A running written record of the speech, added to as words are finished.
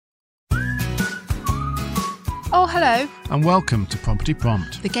Oh, hello. And welcome to Prompty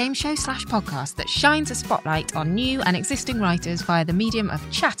Prompt, The game show / podcast that shines a spotlight on new and existing writers via the medium of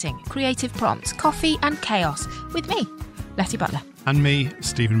chatting, creative prompts, coffee and chaos with me, Letty Butler. and me,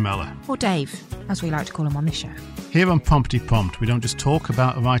 Stephen Meller. Or Dave, as we like to call him on this show. Here on Prompty Prompt, we don't just talk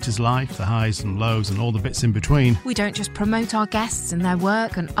about a writer's life, the highs and lows and all the bits in between, We don't just promote our guests and their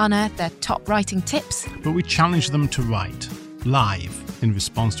work and unearth their top writing tips. but we challenge them to write, live, in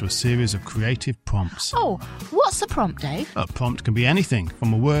response to a series of creative prompts. Oh, what's the prompt, Dave? A prompt can be anything,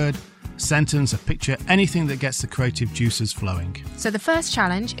 from a word, a sentence, a picture, anything that gets the creative juices flowing. So the first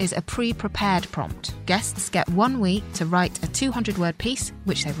challenge is a pre-prepared prompt. Guests get 1 week to write a 200-word piece,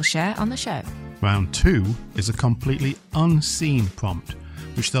 which they will share on the show. Round 2 is a completely unseen prompt,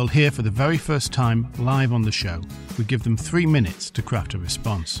 which they'll hear for the very first time live on the show. We give them 3 minutes to craft a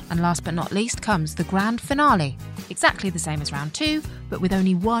response. And last but not least comes the grand finale. Exactly the same as round 2, but with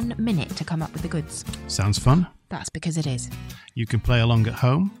only 1 minute to come up with the goods. Sounds fun? That's because it is. You can play along at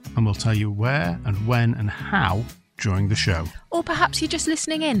home, and we'll tell you where and when and how during the show. Or perhaps you're just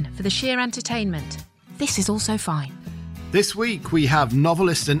listening in for the sheer entertainment. This is also fine. This week we have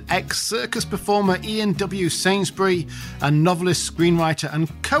novelist and ex-circus performer Ian W. Sainsbury and novelist, screenwriter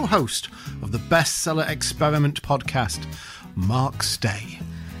and co-host of the Bestseller Experiment podcast, Mark Stay.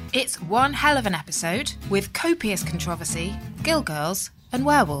 It's one hell of an episode with copious controversy, Gill Girls and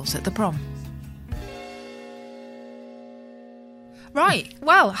werewolves at the prom. Right,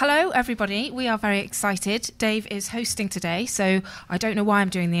 well, hello everybody. We are very excited. Dave is hosting today, so I don't know why I'm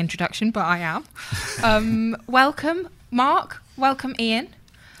doing the introduction, but I am. Welcome, Mark. Welcome, Ian.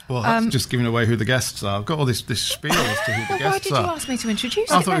 Well, that's just giving away who the guests are. I've got all this spiel as to who the Well, why guests did you are. ask me to introduce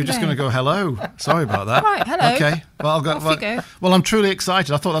I it thought you were just then, going to go hello. Sorry about that. Right, hello. Okay. Well, I'll go. Off you go. Well, I'm truly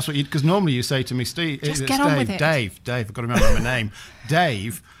excited. I thought that's what you, because normally you say to me, Steve, Just it's get on Dave, with it. Dave, I've got to remember my name.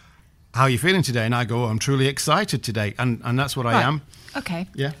 Dave, how are you feeling today? And I go, oh, I'm truly excited today. And that's what I Right. am. Okay.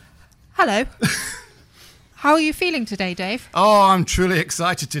 Yeah. Hello. How are you feeling today, Dave? Oh, I'm truly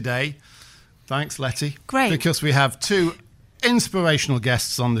excited today. Thanks, Letty. Great. Because we have 2 inspirational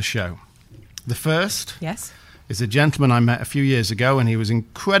guests on the show. The first Yes. is a gentleman I met a few years ago, and he was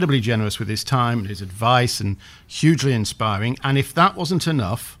incredibly generous with his time and his advice and hugely inspiring. And if that wasn't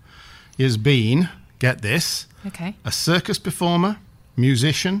enough, he has been, get this, Okay. a circus performer,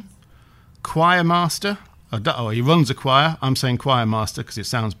 musician, choir master. Oh, he runs a choir. I'm saying choir master because it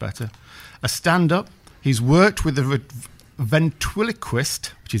sounds better. A stand-up. He's worked with a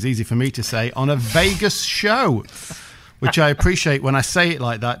ventriloquist, which is easy for me to say, on a Vegas show, which I appreciate when I say it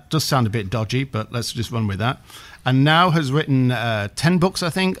like that. It does sound a bit dodgy, but let's just run with that. And now has written 10 books, I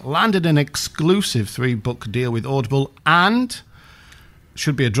think, landed an exclusive 3-book deal with Audible, and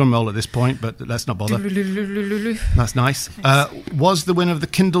should be a drum roll at this point, but let's not bother. That's nice. Was the winner of the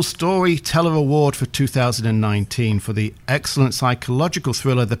Kindle Storyteller Award for 2019 for the excellent psychological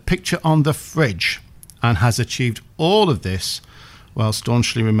thriller The Picture on the Fridge, and has achieved all of this while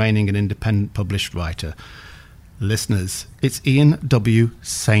staunchly remaining an independent published writer. Listeners, it's Ian W.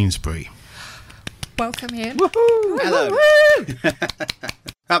 Sainsbury. Welcome, Ian. Hello.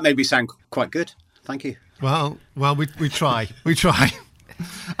 That made me sound quite good. Thank you. Well, we try. We try.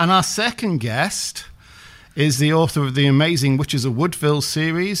 And our second guest is the author of the amazing Witches of Woodville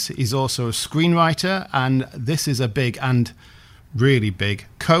series. He's also a screenwriter, and this is a big and really big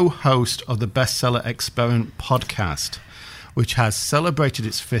co-host of the Bestseller Experiment podcast, which has celebrated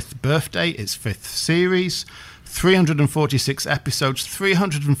its 5th birthday, its 5th series, 346 episodes,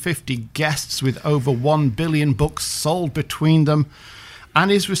 350 guests with over 1 billion books sold between them, and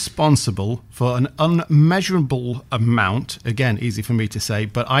is responsible for an unmeasurable amount, again, easy for me to say,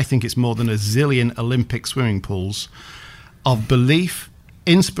 but I think it's more than a zillion Olympic swimming pools, of belief,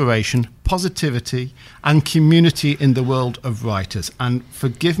 inspiration, positivity, and community in the world of writers. And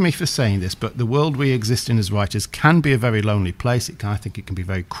forgive me for saying this, but the world we exist in as writers can be a very lonely place. I think it can be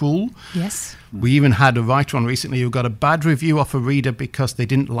very cruel. Yes. We even had a writer on recently who got a bad review off a reader because they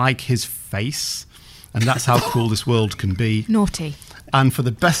didn't like his face. And that's how cruel this world can be. Naughty. And for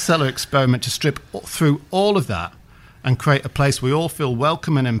the Bestseller Experiment to strip through all of that and create a place we all feel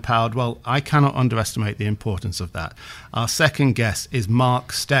welcome and empowered, well, I cannot underestimate the importance of that. Our second guest is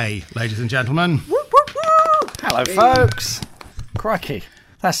Mark Stay, ladies and gentlemen. Woo, woo, woo. Hello, folks. Crikey.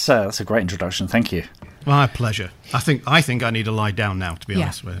 That's a great introduction. Thank you. My pleasure. I think I need to lie down now, to be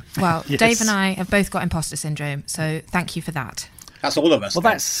honest with you. Well, Yes. Dave and I have both got imposter syndrome, so thank you for that. That's all of us. Well,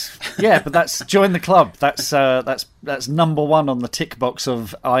 then. that's join the club. That's number 1 on the tick box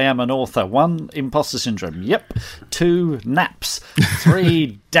of I am an author. 1, imposter syndrome. Yep. 2, naps.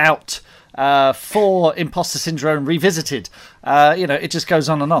 3, doubt. 4 Imposter Syndrome Revisited. It just goes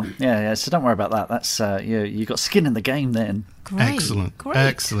on and on. Yeah. So don't worry about that. That's you got skin in the game then. Great.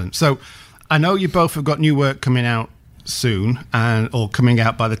 Excellent. So I know you both have got new work coming out soon, or coming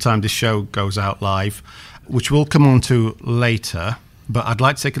out by the time this show goes out live, which we'll come on to later. But I'd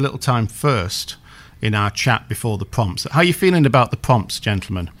like to take a little time first in our chat before the prompts. How are you feeling about the prompts,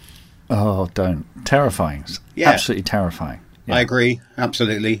 gentlemen? Oh, don't. Terrifying. Yeah. Absolutely terrifying. Yeah. I agree,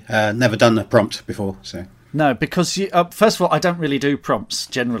 absolutely. Never done a prompt before, so. No, because first of all, I don't really do prompts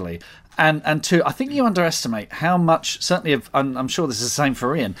generally. And two, I think you underestimate how much, certainly, I'm sure this is the same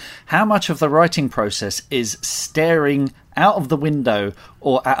for Ian, how much of the writing process is staring out of the window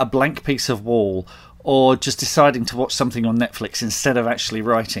or at a blank piece of wall or just deciding to watch something on Netflix instead of actually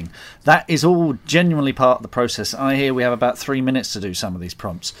writing. That is all genuinely part of the process. I hear we have about 3 minutes to do some of these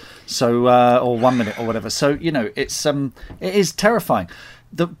prompts, so or 1 minute or whatever. So, it is terrifying.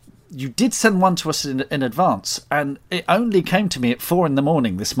 You did send one to us in advance, and it only came to me at 4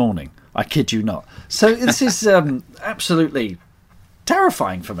 a.m. this morning. I kid you not. So this is absolutely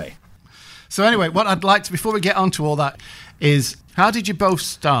terrifying for me. So anyway, what I'd like to, before we get on to all that, is how did you both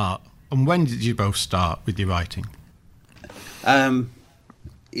start, and when did you both start with your writing? I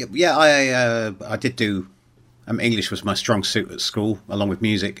did do. English was my strong suit at school, along with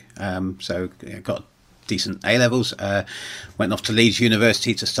music. So I got decent A levels. Went off to Leeds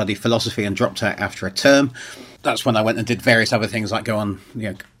University to study philosophy and dropped out after a term. That's when I went and did various other things, like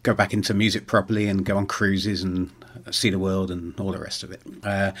go back into music properly and go on cruises and see the world and all the rest of it.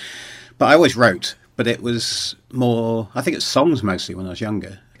 But I always wrote, but it was more, I think it's songs mostly when I was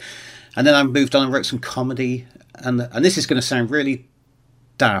younger. And then I moved on and wrote some comedy. And this is going to sound really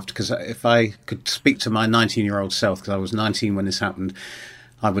daft, because if I could speak to my 19-year-old self, because I was 19 when this happened,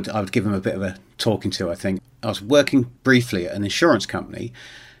 I would give him a bit of a talking to, I think. I was working briefly at an insurance company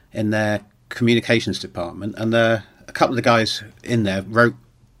in their communications department, and a couple of the guys in there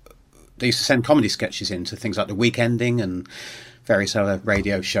they used to send comedy sketches into things like The Weekending and various other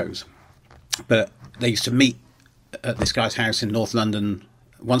radio shows. But they used to meet at this guy's house in North London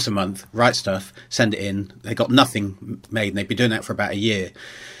once a month, write stuff, send it in. They got nothing made, and they'd be doing that for about a year.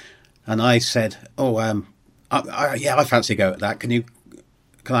 And I said, I fancy a go at that. Can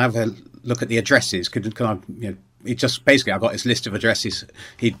I have a look at the addresses? Can I, he just basically, I got his list of addresses.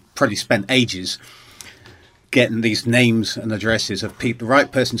 He'd probably spent ages getting these names and addresses of people, the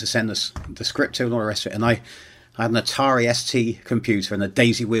right person to send us the script to and all the rest of it. And I had an Atari ST computer and a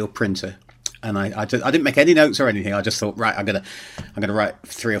daisy wheel printer. And I didn't make any notes or anything. I just thought, right, I'm gonna write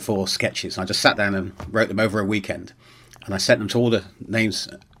 3 or 4 sketches. And I just sat down and wrote them over a weekend. And I sent them to all the names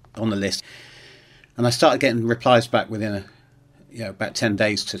on the list. And I started getting replies back within about 10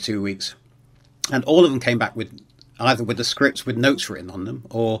 days to 2 weeks. And all of them came back with either with the scripts with notes written on them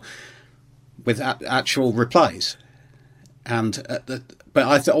or with actual replies.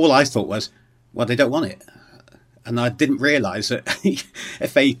 But all I thought was, well, they don't want it. And I didn't realise that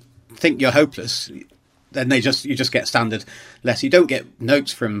if they think you're hopeless, then you just get standard letter. You don't get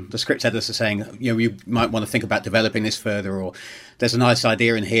notes from the script editor saying, you might want to think about developing this further, or there's a nice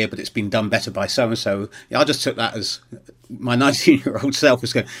idea in here, but it's been done better by so and so. I just took that as my 19-year-old self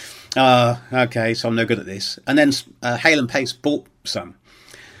was going, okay, so I'm no good at this. And then Hale and Pace bought some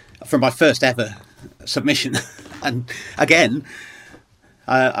for my first ever submission, and again,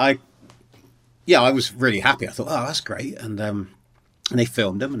 I was really happy. I thought, oh, that's great, and they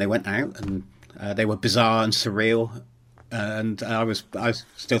filmed them and they went out, and they were bizarre and surreal, and I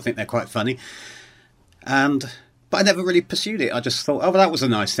still think they're quite funny. But I never really pursued it. I just thought, oh, well, that was a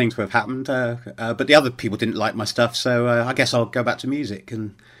nice thing to have happened. But the other people didn't like my stuff, so I guess I'll go back to music.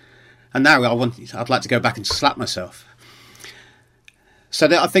 And now I'd like to go back and slap myself. So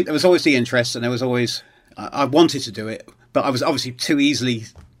I think there was always the interest, and there was always I wanted to do it, but I was obviously too easily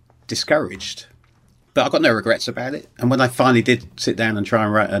discouraged. But I've got no regrets about it. And when I finally did sit down and try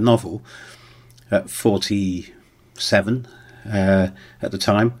and write a novel at 47 at the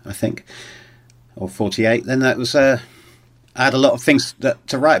time, I think, or 48, then that was I had a lot of things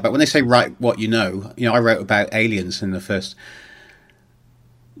to write about. When they say write what you know, I wrote about aliens in the first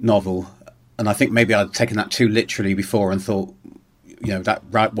novel, and I think maybe I'd taken that too literally before and thought, that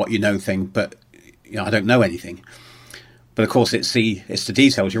write what you know thing, but I don't know anything. But of course, it's the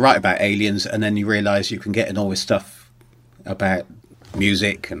details. You write about aliens, and then you realise you can get in all this stuff about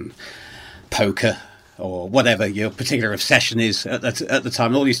music and poker or whatever your particular obsession is at the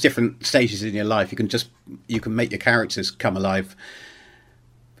time. All these different stages in your life, you can make your characters come alive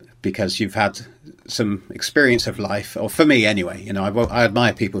because you've had some experience of life, or for me anyway. I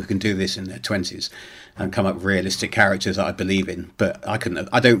admire people who can do this in their 20s and come up with realistic characters that I believe in. But I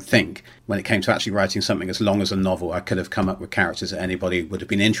don't think when it came to actually writing something as long as a novel, I could have come up with characters that anybody would have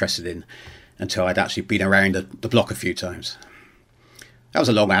been interested in until I'd actually been around the block a few times. That was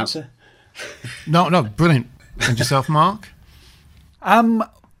a long answer. No, brilliant. And yourself, Mark?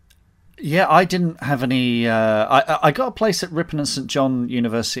 Yeah, I didn't have any... I got a place at Ripon and St John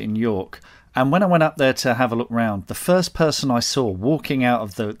University in York, and when I went up there to have a look round, the first person I saw walking out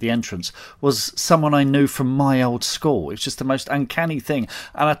of the entrance was someone I knew from my old school. It was just the most uncanny thing,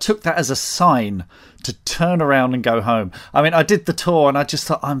 and I took that as a sign to turn around and go home. I mean, I did the tour, and I just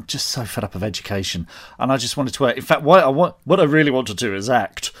thought, I'm just so fed up of education, and I just wanted to work. In fact, what I really want to do is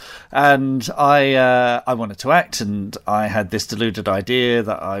act, and I wanted to act, and I had this deluded idea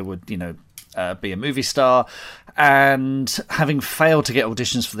that I would, be a movie star. And having failed to get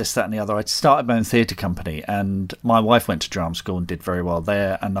auditions for this, that and the other, I'd started my own theatre company, and my wife went to drama school and did very well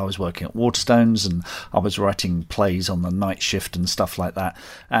there, and I was working at Waterstones, and I was writing plays on the night shift and stuff like that.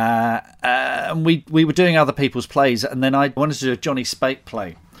 And we were doing other people's plays, and then I wanted to do a Johnny Spate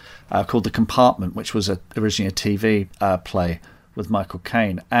play called The Compartment, which was originally a TV play with Michael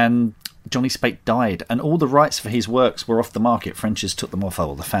Caine, and Johnny Spate died, and all the rights for his works were off the market. French's took them off,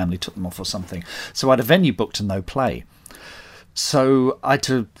 or the family took them off or something. So I had a venue booked and no play. So I had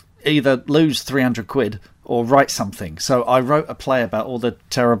to either lose 300 quid or write something. So I wrote a play about all the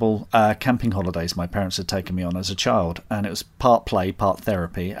terrible camping holidays my parents had taken me on as a child, and it was part play, part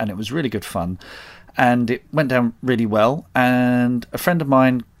therapy, and it was really good fun. And it went down really well, and a friend of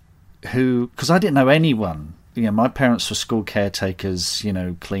mine who, because I didn't know anyone, my parents were school caretakers,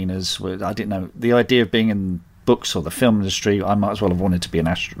 cleaners. I didn't know the idea of being in books or the film industry. I might as well have wanted to be an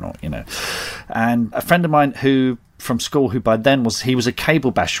astronaut, And a friend of mine from school, who by then was a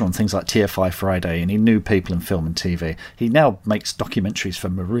cable basher on things like TFI Friday, and he knew people in film and TV. He now makes documentaries for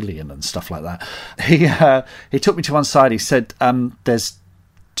Marillion and stuff like that. He took me to one side. He said, "There's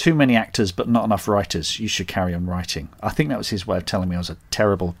too many actors but not enough writers. You should carry on writing." I think that was his way of telling me I was a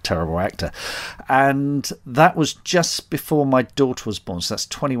terrible, terrible actor. And that was just before my daughter was born, so that's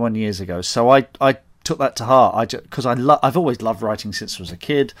 21 years ago. So I took that to heart, because I've always loved writing since I was a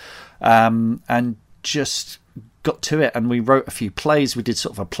kid, and just got to it. And we wrote a few plays. We did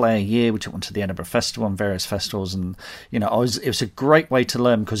sort of a play a year. We took one to the Edinburgh Festival and various festivals, and it was a great way to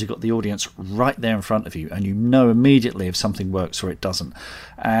learn, because you got the audience right there in front of you, and immediately if something works or it doesn't.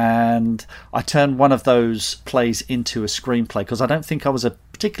 And I turned one of those plays into a screenplay, because I don't think I was a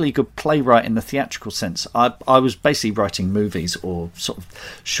particularly good playwright in the theatrical sense. I was basically writing movies, or sort of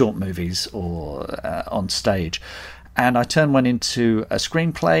short movies, or on stage. And I turned one into a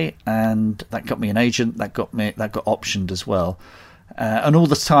screenplay, and that got me an agent. That got optioned as well. And all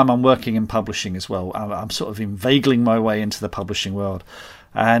the time I'm working in publishing as well. I'm sort of inveigling my way into the publishing world,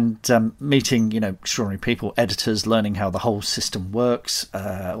 and meeting extraordinary people, editors, learning how the whole system works,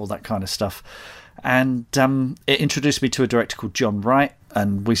 all that kind of stuff. And it introduced me to a director called John Wright,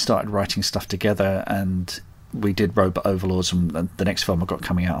 and we started writing stuff together. And we did Robot Overlords, and the next film I got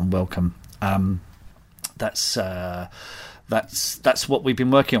coming out on Welcome. That's what we've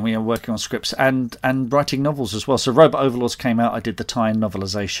been working on. We are working on scripts and writing novels as well. So Robot Overlords came out. I did the tie-in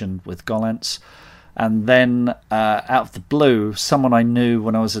novelisation with Gollancz. And then out of the blue, someone I knew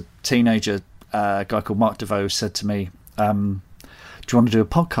when I was a teenager, a guy called Mark DeVoe, said to me, "Do you want to do a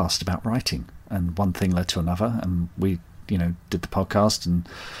podcast about writing?" And one thing led to another, and we did the podcast. And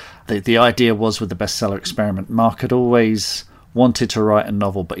the idea was, with the Bestseller Experiment, Mark had always wanted to write a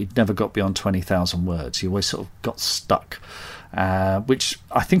novel, but he'd never got beyond 20,000 words. He always sort of got stuck, which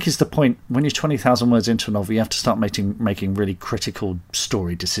I think is the point. When you're 20,000 words into a novel, you have to start making really critical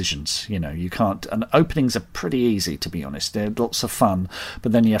story decisions. You can't, and openings are pretty easy, to be honest. They're lots of fun,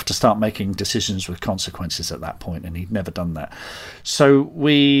 but then you have to start making decisions with consequences at that point, and he'd never done that. So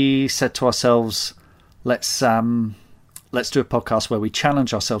we said to ourselves, let's do a podcast where we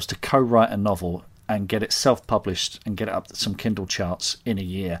challenge ourselves to co-write a novel and get it self-published and get it up some Kindle charts in a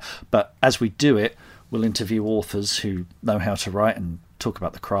year. But as we do it, we'll interview authors who know how to write and talk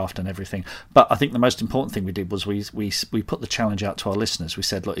about the craft and everything. But I think the most important thing we did was we put the challenge out to our listeners. We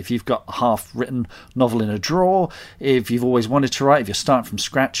said, look, if you've got a half-written novel in a drawer, if you've always wanted to write, if you're starting from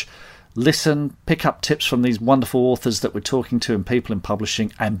scratch, listen, pick up tips from these wonderful authors that we're talking to and people in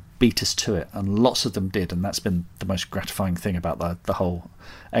publishing, and beat us to it. And lots of them did, and that's been the most gratifying thing about the whole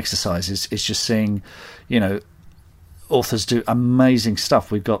exercise is just seeing authors do amazing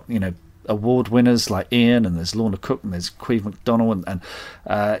stuff. We've got award winners like Ian, and there's Lorna Cook, and there's Queve McDonnell,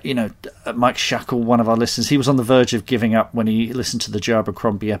 and Mike Shackle, one of our listeners. He was on the verge of giving up when he listened to the Joe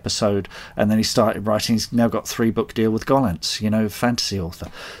Abercrombie episode, and then he started writing. He's now got a 3-book deal with Gollancz, fantasy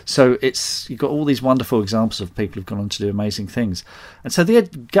author. So you've got all these wonderful examples of people who've gone on to do amazing things. And so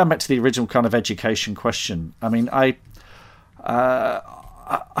going back to the original kind of education question, I mean, I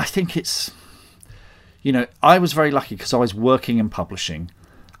think it's, I was very lucky because I was working in publishing.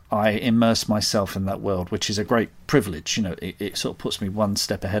 I immerse myself in that world, which is a great privilege. It sort of puts me one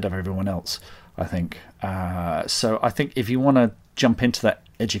step ahead of everyone else, I think. So I think if you want to jump into that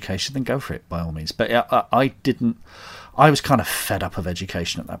education, then go for it by all means. But I didn't. I was kind of fed up of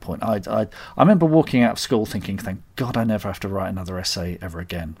education at that point. I remember walking out of school thinking, thank God I never have to write another essay ever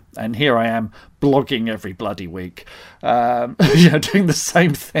again. And here I am blogging every bloody week, doing the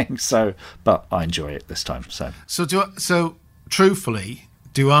same thing. But I enjoy it this time. So truthfully,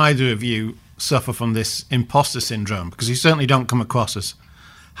 do either of you suffer from this imposter syndrome? Because you certainly don't come across as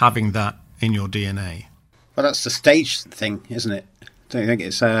having that in your DNA. Well, that's the stage thing, isn't it? Don't you think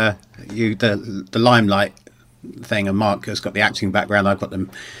it's the limelight thing? And Mark has got the acting background. I've got the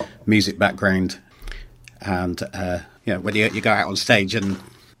music background. And when you go out on stage, and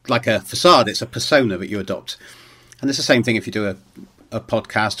like a facade, it's a persona that you adopt. And it's the same thing if you do a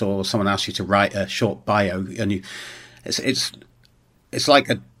podcast, or someone asks you to write a short bio, and it's like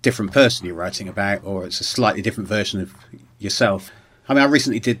a different person you're writing about, or it's a slightly different version of yourself. I mean, I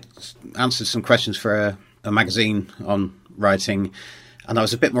recently answered some questions for a magazine on writing, and I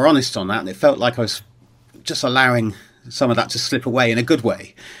was a bit more honest on that, and it felt like I was just allowing some of that to slip away in a good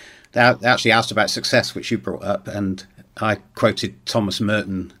way. They actually asked about success, which you brought up, and I quoted Thomas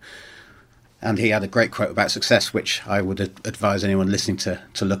Merton, and he had a great quote about success, which I would advise anyone listening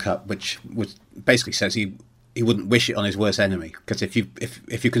to look up, which basically says he wouldn't wish it on his worst enemy, because if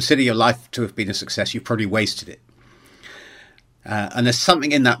you consider your life to have been a success, you've probably wasted it. And there's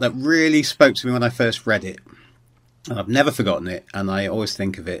something in that really spoke to me when I first read it, and I've never forgotten it, and I always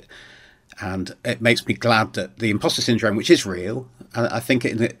think of it, and it makes me glad that the imposter syndrome, which is real, and I think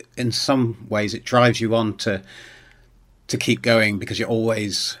in some ways it drives you on to keep going, because you're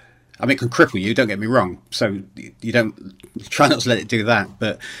always, I mean, it can cripple you, don't get me wrong, so you don't try not to let it do that,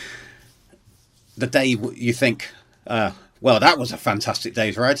 but the day you think, well, that was a fantastic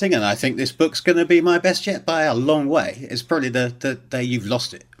day's writing, and I think this book's going to be my best yet by a long way, it's probably the day you've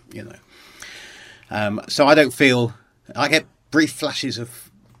lost it, So I don't feel, I get brief flashes of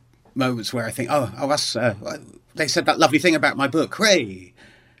moments where I think, oh, that's, they said that lovely thing about my book, hooray!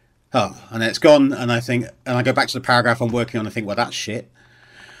 Oh, and then it's gone, and I go back to the paragraph I'm working on and think, well, that's shit.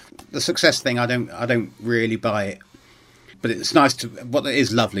 The success thing, I don't really buy it. But it's nice what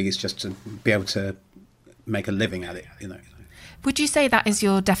is lovely is just to be able to make a living at it, Would you say that is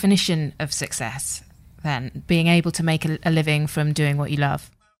your definition of success, then? Being able to make a living from doing what you love?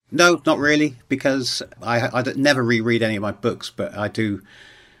 No, not really, because I never reread any of my books, but I do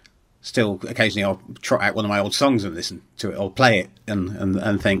still occasionally I'll trot out one of my old songs and listen to it, or play it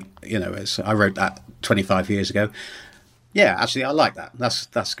and think, I wrote that 25 years ago. Yeah, actually, I like that.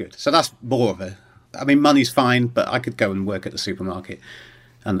 That's good. So that's more of I mean, money's fine, but I could go and work at the supermarket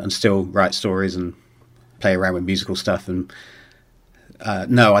and still write stories and play around with musical stuff. And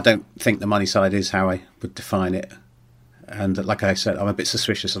no, I don't think the money side is how I would define it. And like I said, I'm a bit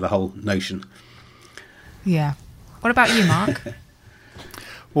suspicious of the whole notion. Yeah. What about you, Mark?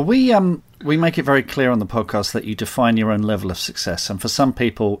 Well, we make it very clear on the podcast that you define your own level of success. And for some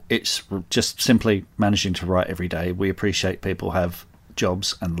people, it's just simply managing to write every day. We appreciate people have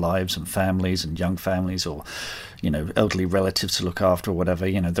jobs and lives and families and young families, or elderly relatives to look after, or whatever.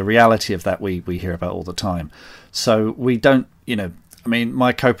 The reality of that we hear about all the time. So we don't, I mean,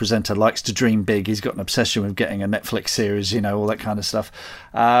 my co-presenter likes to dream big. He's got an obsession with getting a Netflix series, all that kind of stuff.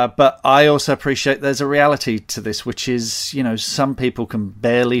 But I also appreciate there's a reality to this, which is, some people can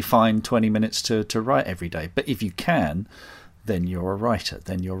barely find 20 minutes to write every day. But if you can, then you're a writer,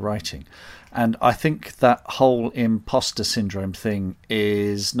 then you're writing. And I think that whole imposter syndrome thing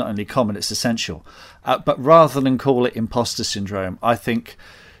is not only common, it's essential. But rather than call it imposter syndrome, I think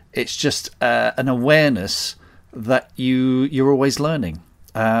it's just an awareness that you're always learning.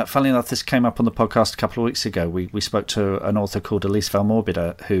 Funnily enough, this came up on the podcast a couple of weeks ago. We spoke to an author called Elise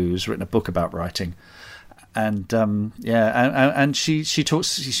Valmorbida, who's written a book about writing. And and she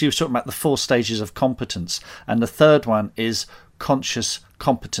was talking about the 4 stages of competence, and the third one is conscious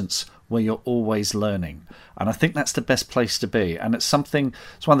competence, where you're always learning. And I think that's the best place to be. And it's one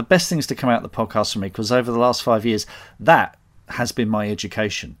of the best things to come out of the podcast for me, because over the last 5 years, that has been my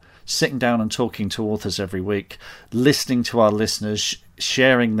education. Sitting down and talking to authors every week, listening to our listeners,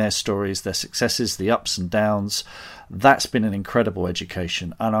 sharing their stories, their successes, the ups and downs. That's been an incredible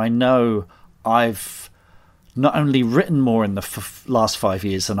education. And I know I've not only written more in the last 5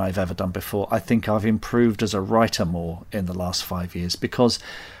 years than I've ever done before, I think I've improved as a writer more in the last 5 years, because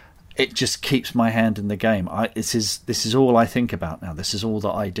it just keeps my hand in the game. This is all I think about now. This is all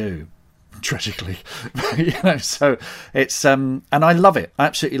that I do, tragically. So it's and I love it. I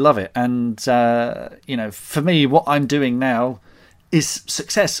absolutely love it. And for me, what I'm doing now is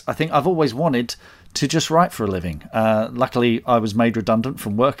success. I think I've always wanted to just write for a living. Luckily, I was made redundant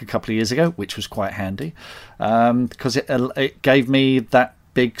from work a couple of years ago, which was quite handy, because it gave me that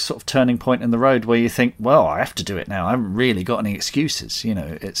big sort of turning point in the road where you think, well, I have to do it now. I haven't really got any excuses.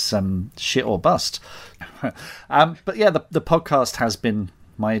 It's shit or bust. But yeah, the podcast has been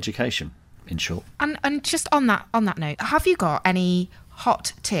my education, in short. And just on that note, have you got any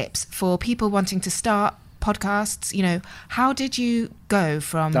hot tips for people wanting to start podcasts? How did you go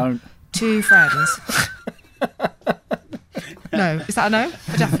from two friends? No, is that a no?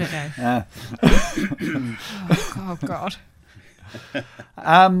 A definite no. Yeah. Oh God.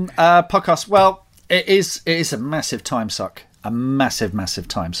 Podcast. Well, it is a massive time suck. A massive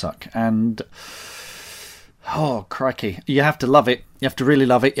time suck. And oh crikey, you have to love it. You have to really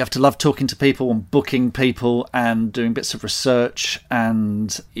love it. You have to love talking to people and booking people and doing bits of research.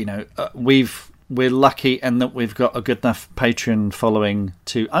 And we're lucky in that we've got a good enough Patreon following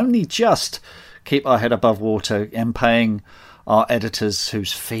to only just keep our head above water and paying our editors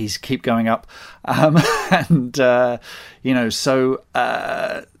whose fees keep going up. So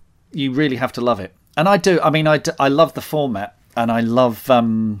you really have to love it. And I do. I mean, I love the format, and I love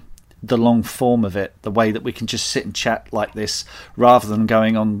the long form of it, the way that we can just sit and chat like this rather than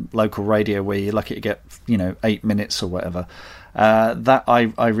going on local radio where you're lucky to get 8 minutes or whatever. That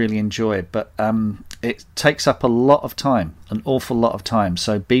I really enjoy, but it takes up a lot of time, an awful lot of time,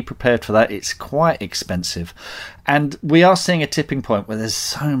 so be prepared for that. It's quite expensive, and we are seeing a tipping point where there's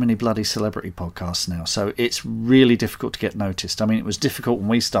so many bloody celebrity podcasts now, so it's really difficult to get noticed. I mean, it was difficult when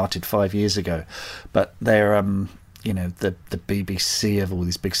we started 5 years ago, but they're the BBC of all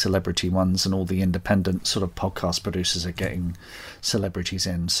these big celebrity ones, and all the independent sort of podcast producers are getting celebrities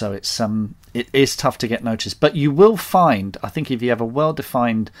in. So it is tough to get noticed. But you will find, I think, if you have a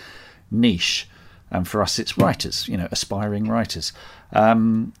well-defined niche, and for us it's writers, aspiring writers,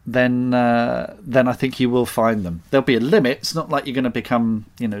 then I think you will find them. There'll be a limit. It's not like you're going to become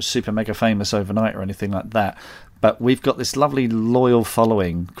super mega famous overnight or anything like that. But we've got this lovely loyal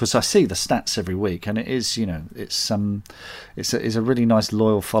following, because I see the stats every week, and it is, it's a really nice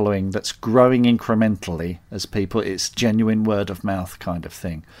loyal following that's growing incrementally as people. It's genuine word of mouth kind of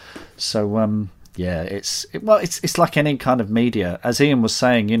thing. So it's like any kind of media. As Ian was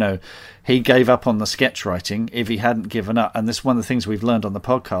saying, he gave up on the sketch writing if he hadn't given up, and this is one of the things we've learned on the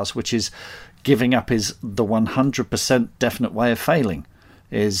podcast, which is giving up is the 100% definite way of failing.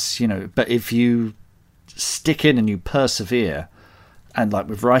 But if you stick in and you persevere, and like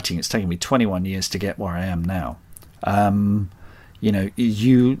with writing, it's taken me 21 years to get where I am now.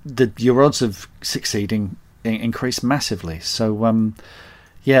 Your odds of succeeding increase massively. So I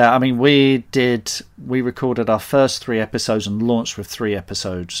mean, we recorded our first 3 episodes and launched with 3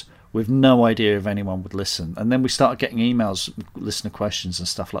 episodes with no idea if anyone would listen, and then we started getting emails, listener questions and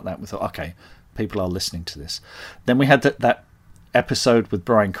stuff like that. We thought, okay, people are listening to this. Then we had that episode with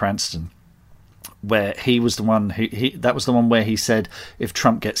Bryan Cranston, where he was the one that was the one where he said, if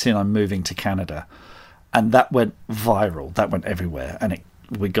Trump gets in, I'm moving to Canada, and that went viral. That went everywhere, and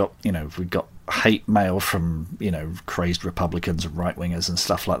we got hate mail from crazed Republicans and right wingers and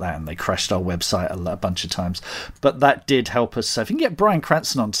stuff like that, and they crashed our website a bunch of times. But that did help us. So if you can get Bryan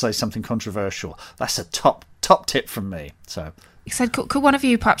Cranston on to say something controversial, that's a top tip from me. So you said, could one of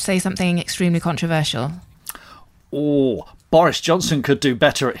you perhaps say something extremely controversial? Oh, Boris Johnson could do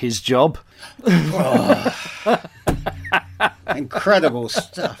better at his job. Incredible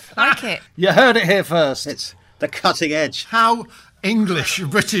stuff. Like it. You heard it here first. It's the cutting edge. How English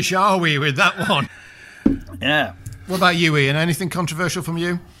British are we with that one? Yeah. What about you, Ian? Anything controversial from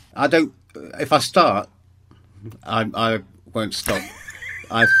you? I don't. If I start, I won't stop.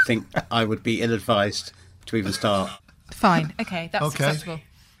 I think I would be ill-advised to even start. Fine. Okay, that's acceptable.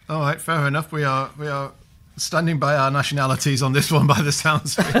 All right, fair enough. We are standing by our nationalities on this one, by the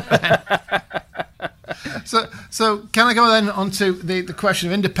sounds of it. So can I go then on to the question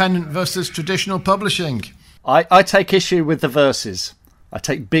of independent versus traditional publishing? I take issue with the verses. I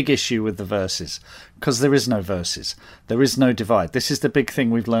take big issue with the verses, because there is no verses. There is no divide. This is the big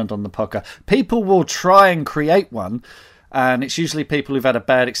thing we've learned on the podcast. People will try and create one, And it's usually people who've had a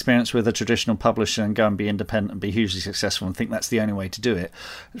bad experience with a traditional publisher and go and be independent and be hugely successful and think that's the only way to do it.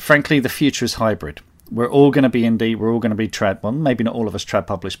 Frankly, the future is hybrid. We're all going to be indie. We're all going to be trad. Well, maybe not all of us trad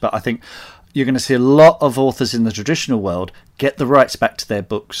published, but I think you're going to see a lot of authors in the traditional world get the rights back to their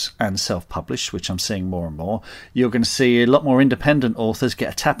books and self-publish, which I'm seeing more and more. You're going to see a lot more independent authors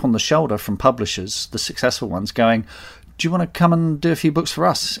get a tap on the shoulder from publishers, the successful ones, going, do you want to come and do a few books for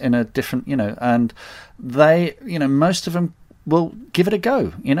us in a different, and they, most of them will give it a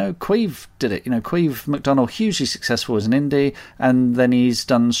go. Queeve did it. Queeve McDonald, hugely successful as an indie, and then he's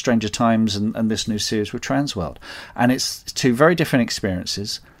done Stranger Times and this new series with Transworld. And it's two very different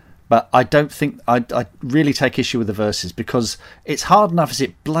experiences. But I don't think I really take issue with the verses, because it's hard enough as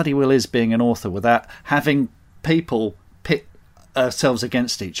it bloody well is being an author without having people pit ourselves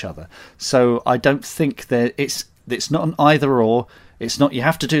against each other. So I don't think that it's not an either or. It's not you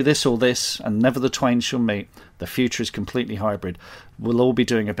have to do this or this and never the twain shall meet. The future is completely hybrid. We'll all be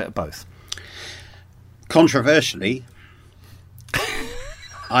doing a bit of both. Controversially,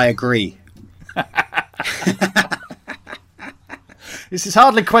 I agree. This is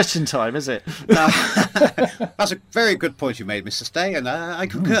hardly question time, is it? That's a very good point you made, Mr. Stay, and I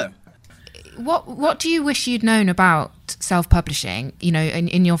concur. What do you wish you'd known about self-publishing?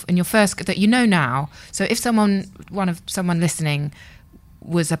 In your first that now. So if someone listening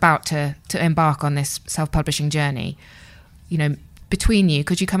was about to embark on this self-publishing journey, between you,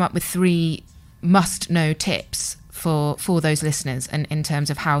 could you come up with 3 must-know tips for those listeners, and in terms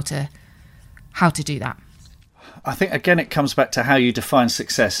of how to do that? I think, again, it comes back to how you define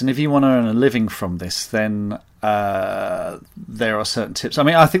success. And if you want to earn a living from this, then there are certain tips. I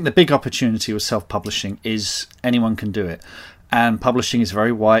mean, I think the big opportunity with self-publishing is anyone can do it. And publishing is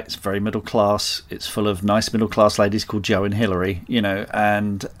very white, it's very middle class. It's full of nice middle class ladies called Joe and Hillary,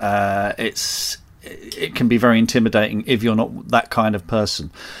 and it can be very intimidating if you're not that kind of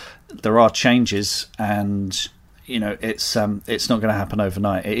person. There are changes, and it's not going to happen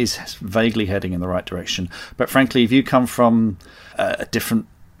overnight. It is vaguely heading in the right direction. But frankly, if you come from a different,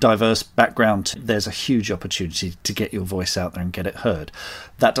 diverse background, there's a huge opportunity to get your voice out there and get it heard.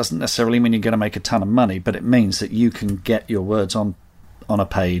 That doesn't necessarily mean you're going to make a ton of money, but it means that you can get your words on a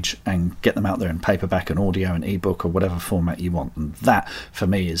page and get them out there in paperback and audio and ebook or whatever format you want. And that, for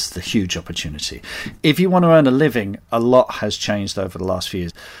me, is the huge opportunity. If you want to earn a living, a lot has changed over the last few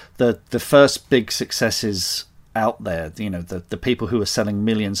years. The first big successes out there, the people who are selling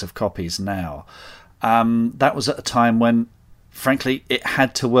millions of copies now, that was at a time when, frankly, it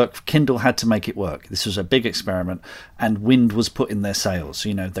had to work. Kindle had to make it work. This was a big experiment, and wind was put in their sails.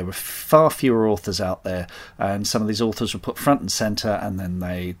 There were far fewer authors out there, and some of these authors were put front and center, and then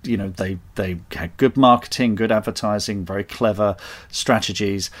they had good marketing, good advertising, very clever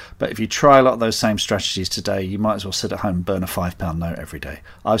strategies. But if you try a lot of those same strategies today, you might as well sit at home and burn a £5 note every day.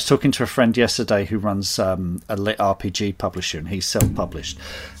 I was talking to a friend yesterday who runs a lit RPG publisher, and he's self-published.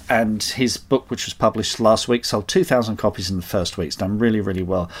 And his book, which was published last week, sold 2,000 copies in the first week. It's done really, really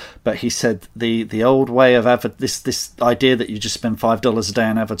well. But he said the old way of this idea that you just spend $5 a day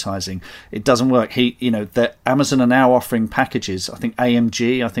on advertising, it doesn't work. That Amazon are now offering packages. I think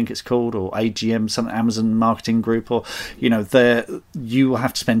AMG, I think it's called, or AGM, some Amazon marketing group, or you will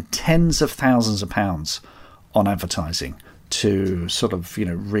have to spend tens of thousands of pounds on advertising to sort of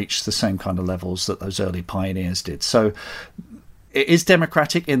reach the same kind of levels that those early pioneers did. So it is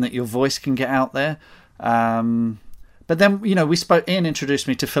democratic in that your voice can get out there. But then, Ian introduced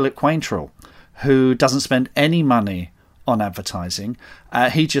me to Philip Quaintrell, who doesn't spend any money on advertising.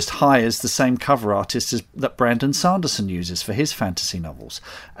 He just hires the same cover artist that Brandon Sanderson uses for his fantasy novels,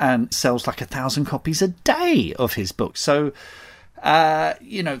 and sells like 1,000 copies a day of his books. So,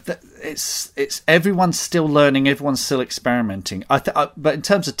 it's everyone's still learning, everyone's still experimenting. But in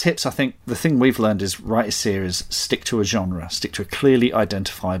terms of tips, I think the thing we've learned is write a series, stick to a genre, stick to a clearly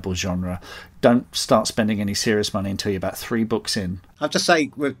identifiable genre. Don't start spending any serious money until you're about 3 books in. I'll just say,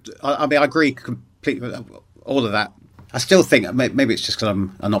 I agree completely with all of that. I still think maybe it's just because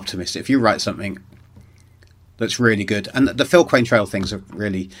I'm an optimist. If you write something that's really good, and the Phil Quaintrell thing's a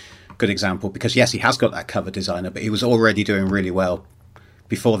really good example, because yes, he has got that cover designer, but he was already doing really well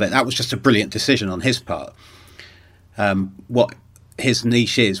before that. That was just a brilliant decision on his part. What his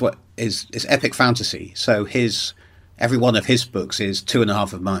niche is epic fantasy. So every one of his books is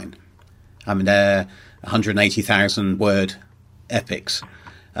 2.5 of mine. I mean, they're 180,000 word epics,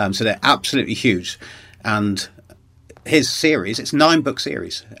 so they're absolutely huge. And his series, it's 9-book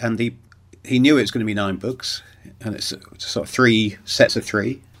series, and he knew it was going to be 9 books, and it's sort of 3 sets of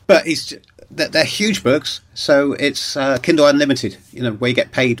 3. But they're huge books, so it's Kindle Unlimited, where you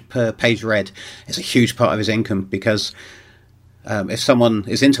get paid per page read. It's a huge part of his income, because If someone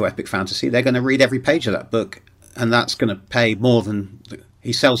is into epic fantasy, they're going to read every page of that book, and that's going to pay more than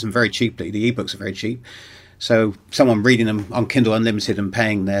he sells them very cheaply. The ebooks are very cheap, so someone reading them on Kindle Unlimited and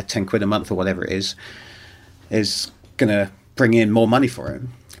paying their £10 a month or whatever it is going to bring in more money for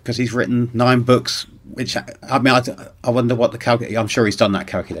him because he's written 9 books. Which I wonder what the calculation. I'm sure he's done that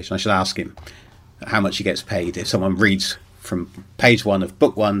calculation. I should ask him how much he gets paid if someone reads from page 1 of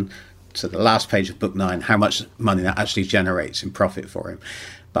book 1 to the last page of book 9. How much money that actually generates in profit for him.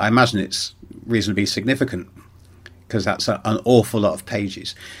 But I imagine it's reasonably significant because that's an awful lot of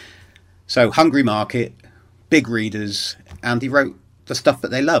pages. So hungry market, big readers, and he wrote the stuff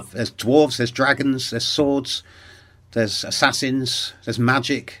that they love. There's dwarves, there's dragons, there's swords, there's assassins, there's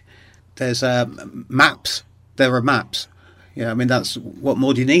magic. There's maps. There are maps. Yeah, I mean, that's what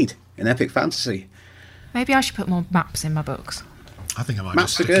more do you need in epic fantasy? Maybe I should put more maps in my books. I think I might.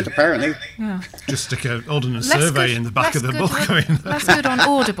 Maps are good, apparently. Yeah. Just stick an ordnance survey in the back of the book. Less good on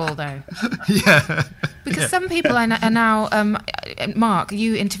Audible, though. Yeah. Because some people are now. Mark,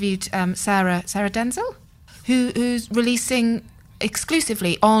 you interviewed Sarah Denzel, who's releasing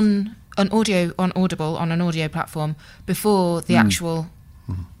exclusively on an audio on Audible on an audio platform before the actual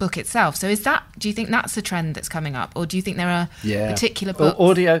book itself. So do you think that's a trend that's coming up, or do you think there are particular books?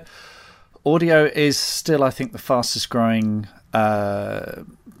 Audio is still, I think, the fastest growing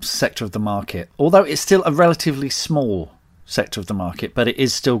sector of the market, although it's still a relatively small sector of the market, but it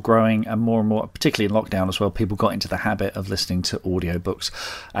is still growing, and more, particularly in lockdown as well, people got into the habit of listening to audiobooks,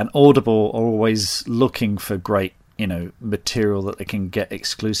 and Audible are always looking for great, material that they can get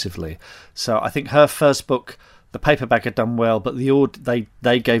exclusively. So I think her first book, the paperback, had done well, but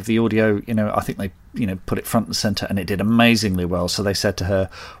they gave the audio, I think they put it front and center, and it did amazingly well. So they said to her,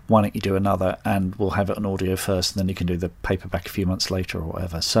 why don't you do another, and we'll have it on audio first, and then you can do the paperback a few months later or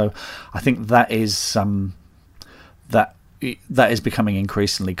whatever. So I think that is that is becoming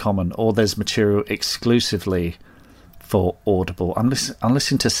increasingly common, or there's material exclusively for Audible. I'm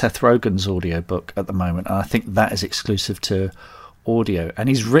listening to Seth Rogen's audiobook at the moment, and I think that is exclusive to audio, and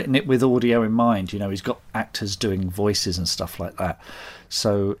he's written it with audio in mind. He's got actors doing voices and stuff like that,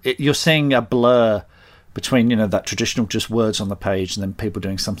 so you're seeing a blur between that traditional just words on the page and then people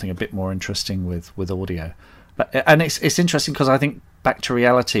doing something a bit more interesting with audio. And it's interesting because I think Back to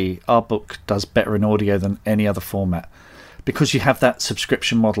Reality, our book, does better in audio than any other format, because you have that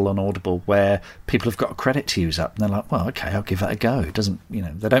subscription model on Audible where people have got a credit to use up, and they're like, well, okay, I'll give that a go. It doesn't,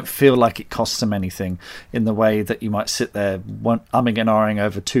 they don't feel like it costs them anything in the way that you might sit there umming and ahhing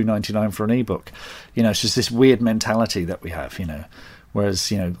over $2.99 for an ebook. It's just this weird mentality that we have,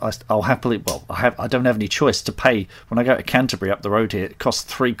 Whereas, I'll happily, I don't have any choice to pay. When I go to Canterbury up the road here, it costs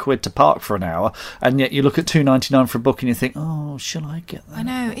 £3 to park for an hour, and yet you look at $2.99 for a book and you think, oh, shall I get that? I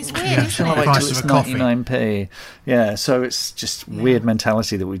know, it's weird, isn't shall it? I wait till it's 99p? Yeah, so it's just weird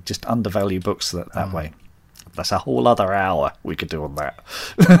mentality that we just undervalue books that way. That's a whole other hour we could do on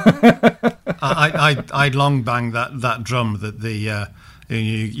that. I'd long bang that drum that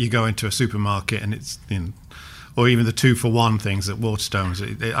you go into a supermarket and it's or even the 2-for-1 things at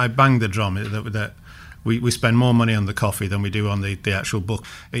Waterstones. I bang the drum that we spend more money on the coffee than we do on the actual book.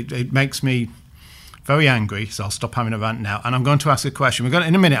 It makes me very angry, so I'll stop having a rant now. And I'm going to ask a question.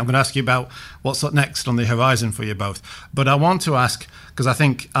 In a minute, I'm going to ask you about what's next on the horizon for you both. But I want to ask, because I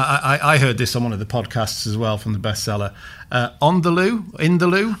think I heard this on one of the podcasts as well from the bestseller, on the loo, in the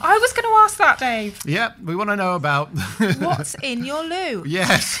loo. I was going to ask that, Dave. Yeah, we want to know about... What's in your loo?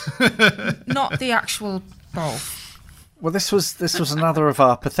 Yes. Not the actual bowl. Well, this was another of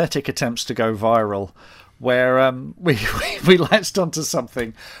our pathetic attempts to go viral, where we latched onto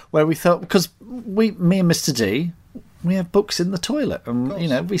something where we thought, because me and Mr. D, we have books in the toilet, and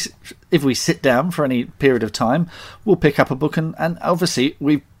if we sit down for any period of time, we'll pick up a book, and obviously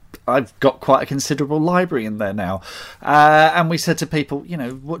I've got quite a considerable library in there now, and we said to people,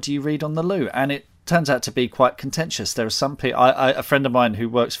 what do you read on the loo? And it turns out to be quite contentious. There are some people. A friend of mine who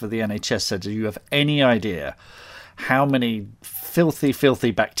works for the NHS said, "Do you have any idea how many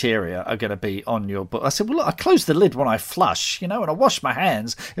filthy bacteria are going to be on your book?" I said, well, look, I close the lid when I flush, and I wash my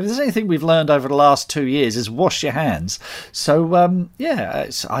hands. If there's anything we've learned over the last 2 years is wash your hands. So,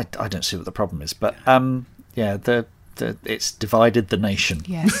 I don't see what the problem is. But, it's divided the nation.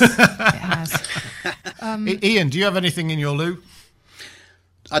 Yes, it has. Ian, do you have anything in your loo?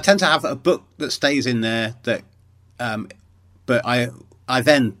 I tend to have a book that stays in there that, but I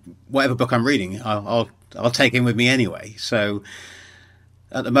then, whatever book I'm reading, I'll take in with me anyway. So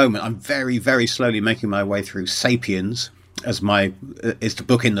at the moment, I'm very, very slowly making my way through Sapiens is the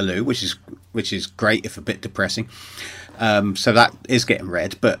book in the loo, which is great, if a bit depressing. So that is getting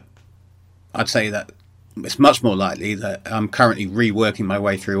read, but I'd say that it's much more likely that I'm currently reworking my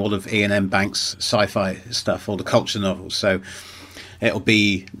way through all of Ian M. Banks' sci-fi stuff, all the culture novels. So it'll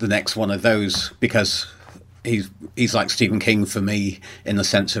be the next one of those, because he's like Stephen King for me, in the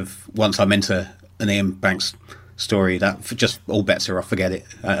sense of once I'm into an Ian Banks story, that just all bets are off. Forget it.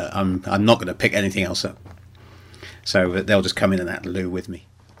 I'm not going to pick anything else up. So they'll just come in and out of the loo with me.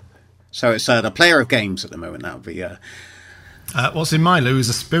 So it's the player of games at the moment. That would be. What's in my loo is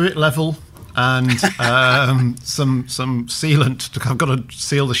a spirit level and some sealant. I've got to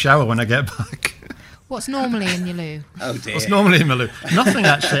seal the shower when I get back. What's normally in your loo? Oh dear. What's normally in my loo? Nothing,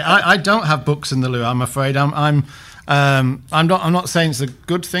 actually. I don't have books in the loo, I'm afraid. I'm not saying it's a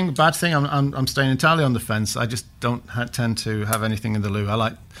good thing, bad thing. I'm staying entirely on the fence. I just don't tend to have anything in the loo. I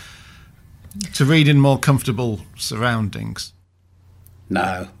like to read in more comfortable surroundings.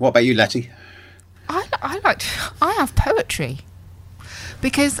 No. What about you, Letty? I have poetry,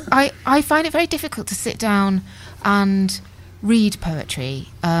 because I find it very difficult to sit down and read poetry.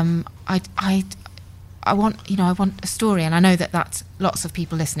 I want a story, and I know that lots of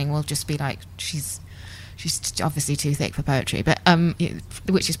people listening will just be like, she's obviously too thick for poetry, but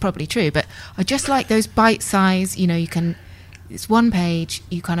which is probably true. But I just like those bite size. It's one page.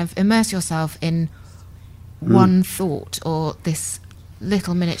 You kind of immerse yourself in one thought or this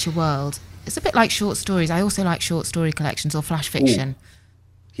little miniature world. It's a bit like short stories. I also like short story collections or flash fiction. Ooh.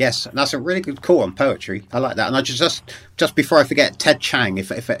 Yes, that's a really good call on poetry. I like that. And I just before I forget, Ted Chiang,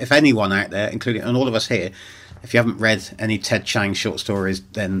 if anyone out there, including and all of us here, if you haven't read any Ted Chiang short stories,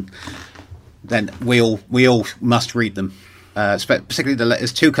 then we all must read them. Particularly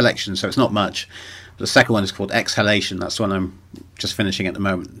there's 2 collections, so it's not much. The second one is called Exhalation. That's the one I'm just finishing at the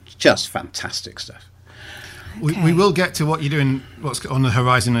moment. Just fantastic stuff. Okay. We will get to what you're doing, what's on the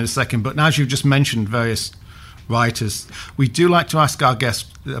horizon in a second, but now as you've just mentioned various writers, we do like to ask our guests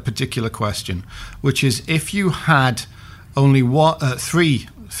a particular question, which is, if you had only three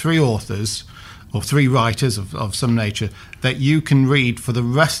authors or 3 writers of some nature that you can read for the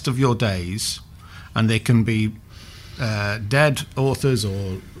rest of your days, and they can be dead authors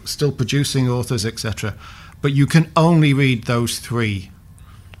or still producing authors, etc., but you can only read those 3,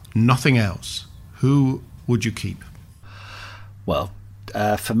 nothing else, who would you keep? Well,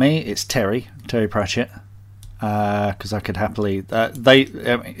 for me, it's Terry Pratchett, because I could happily.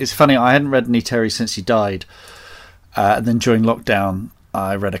 It's funny, I hadn't read any Terry since he died, and then during lockdown,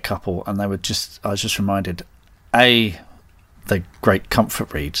 I read a couple, and I was just reminded, A, the great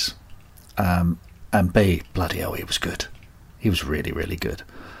comfort reads, and B, bloody hell, he was good. He was really, really good.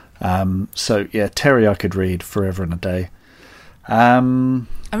 So yeah, Terry I could read forever and a day.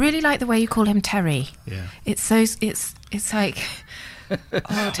 I really like the way you call him Terry. Yeah. It's like...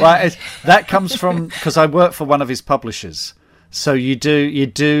 Oh, well, that comes from, because I work for one of his publishers. So you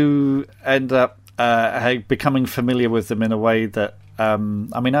do end up becoming familiar with them in a way that, I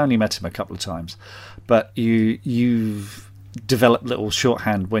only met him a couple of times, but you've developed little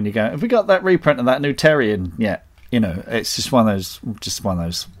shorthand when you go, have we got that reprint of that new Terry in yet? It's just one of those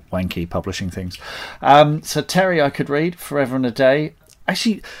wanky publishing things. So Terry I could read forever and a day.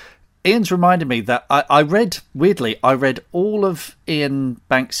 Actually, Ian's reminded me that I read all of Ian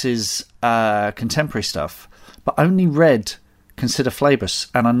Banks's contemporary stuff, but only read Consider Phlebas,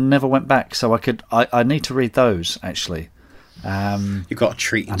 and I never went back. So I need to read those, actually. You've got a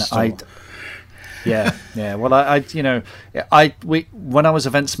treat in store. Yeah. Well, when I was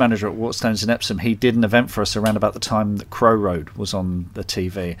events manager at Waterstones in Epsom, he did an event for us around about the time that Crow Road was on the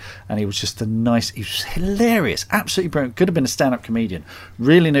TV, and he was just he was hilarious, absolutely brilliant. Could have been a stand-up comedian.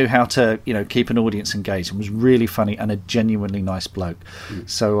 Really knew how to, keep an audience engaged, and was really funny and a genuinely nice bloke.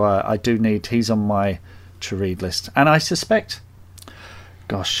 So he's on my to read list, and I suspect,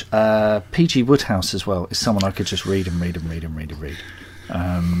 P.G. Wodehouse as well is someone I could just read and read and read and read and read.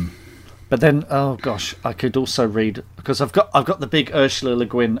 But then, I could also read, because I've got the big Ursula Le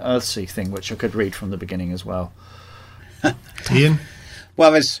Guin Earthsea thing, which I could read from the beginning as well. Ian?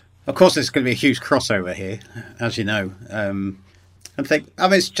 Well, there's going to be a huge crossover here, as you know.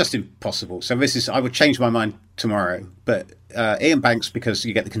 It's just impossible. So I would change my mind tomorrow. But Ian Banks, because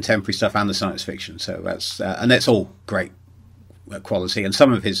you get the contemporary stuff and the science fiction, so that's and it's all great quality. And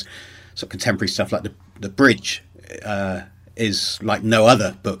some of his sort of contemporary stuff, like the Bridge, is like no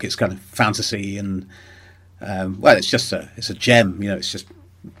other book. It's kind of fantasy and it's a gem. It's just.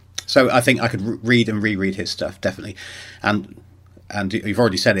 So I think I could read and reread his stuff, definitely, and you've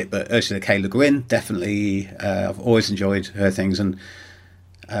already said it, but Ursula K. Le Guin, definitely. I've always enjoyed her things, and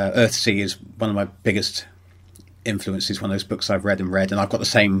Earthsea is one of my biggest influences. One of those books I've read, and I've got the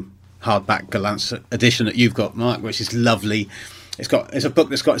same hardback Gollancz edition that you've got, Mark, which is lovely. it's a book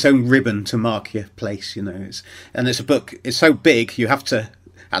that's got its own ribbon to mark your place, you know. It's a book. It's so big you have to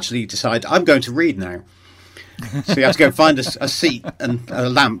actually decide, I'm going to read now. So you have to go find a seat and a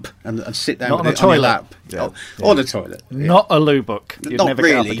lamp and sit down Not with on it a on your toilet. lap. Yeah. Or the toilet. Yeah. Not a loo book. You'd Not never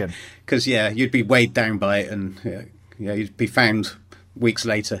really, get up again. because you'd be weighed down by it, and you'd be found weeks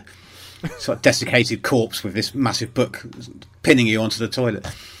later, sort of desiccated corpse with this massive book pinning you onto the toilet.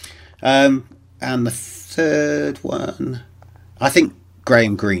 And the third one, I think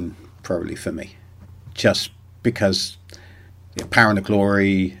Graham Greene, probably for me, just because Power and the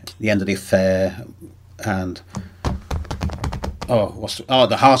Glory, The End of the Affair, and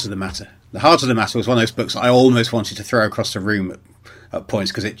The Heart of the Matter. The Heart of the Matter was one of those books I almost wanted to throw across the room at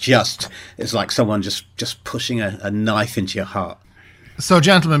points, because it's like someone just pushing a knife into your heart. So,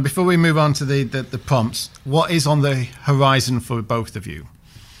 gentlemen, before we move on to the prompts, what is on the horizon for both of you?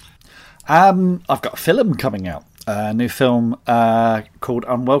 I've got a film coming out, a new film called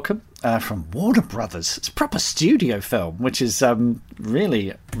Unwelcome from Warner Brothers. It's a proper studio film, which is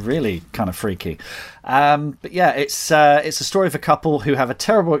really, really kind of freaky. But yeah, it's a story of a couple who have a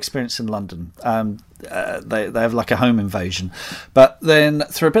terrible experience in London. They have like a home invasion, but then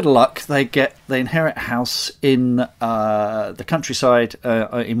through a bit of luck, they inherit a house in the countryside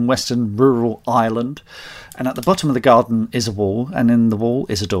in western rural Ireland. And at the bottom of the garden is a wall, and in the wall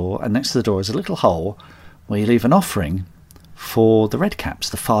is a door, and next to the door is a little hole where you leave an offering for the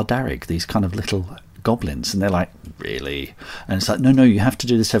Redcaps, the Fardarig, these kind of little goblins. And they're like, really? And it's like, no, you have to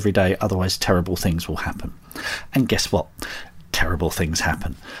do this every day, otherwise terrible things will happen. And guess what? Terrible things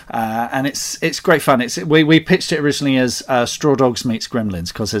happen, and it's great fun. We pitched it originally as Straw Dogs meets Gremlins,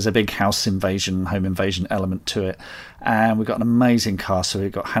 because there's a big home invasion element to it, and we've got an amazing cast. So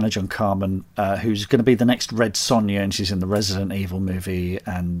we've got Hannah John Carmen, who's going to be the next Red Sonja, and she's in the Resident Evil movie,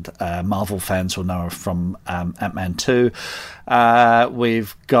 and Marvel fans will know her from Ant-Man 2.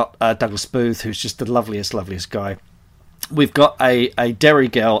 We've got Douglas Booth, who's just the loveliest guy. We've got a Derry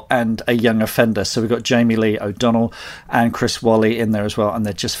girl and a young offender. So we've got Jamie Lee O'Donnell and Chris Wally in there as well, and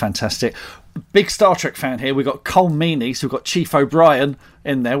they're just fantastic. Big Star Trek fan here. We've got Cole Meany, so we've got Chief O'Brien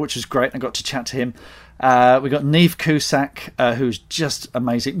in there, which is great. I got to chat to him. We've got Niamh Cusack, who's just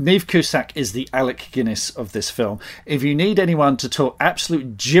amazing. Niamh Cusack is the Alec Guinness of this film. If you need anyone to talk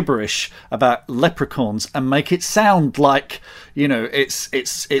absolute gibberish about leprechauns and make it sound like, it's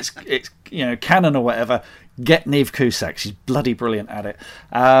canon or whatever, get Niamh Cusack. She's bloody brilliant at it.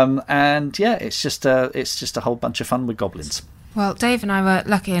 And yeah, it's just a whole bunch of fun with goblins. Well, Dave and I were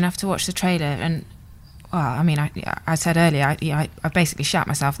lucky enough to watch the trailer, and I said earlier, I basically shat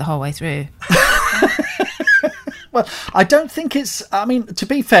myself the whole way through. Well, I don't think it's. I mean, to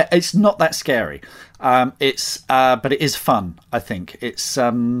be fair, it's not that scary. But it is fun. I think it's. I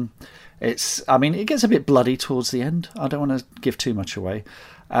mean, it gets a bit bloody towards the end. I don't want to give too much away.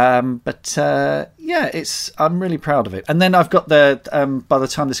 But I'm really proud of it. And then I've got by the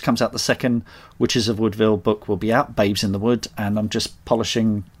time this comes out, the second Witches of Woodville book will be out, Babes in the Wood, and I'm just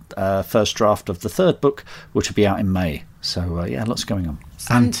polishing first draft of the third book, which will be out in May. So lots going on.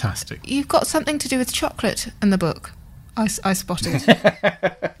 Fantastic. And you've got something to do with chocolate in the book, I spotted.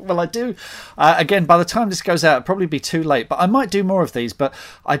 Well, I do. Again, by the time this goes out, it'll probably be too late, but I might do more of these. But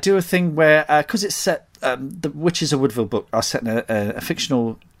I do a thing where, because it's set, the Witches of Woodville book are set in a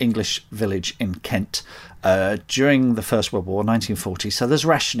fictional English village in Kent during the First World War, 1940. So there's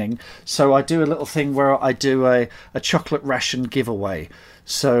rationing. So I do a little thing where I do a chocolate ration giveaway.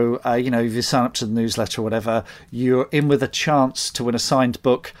 So, if you sign up to the newsletter or whatever, you're in with a chance to win a signed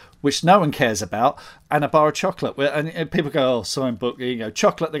book, which no one cares about, and a bar of chocolate. And people go, oh, signed book,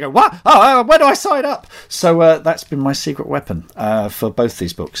 chocolate. They go, what? Oh, where do I sign up? So that's been my secret weapon for both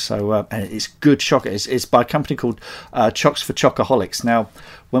these books. So it's good chocolate. It's by a company called Chocs for Chocoholics. Now,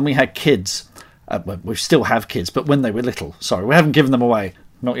 when we had kids, we still have kids, but when they were little, we haven't given them away.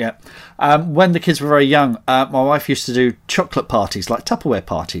 Not yet. When the kids were very young, my wife used to do chocolate parties, like Tupperware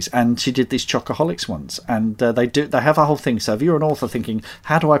parties, and she did these Chocoholics ones. And they have a whole thing. So if you're an author thinking,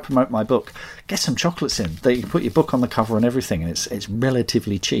 how do I promote my book? Get some chocolates in. You put your book on the cover and everything, and it's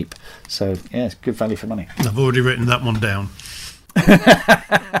relatively cheap. So yeah, it's good value for money. I've already written that one down.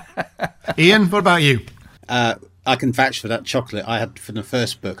 Ian, what about you? I can vouch for that chocolate I had from the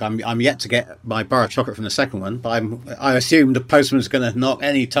first book. I'm yet to get my bar of chocolate from the second one, but I assume the postman's going to knock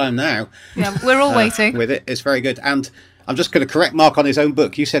any time now. Yeah, we're all waiting. With it, it's very good. And I'm just going to correct Mark on his own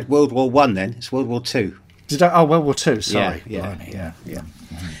book. You said World War One, then it's World War Two. Did I? Oh, World War Two. Sorry. Yeah.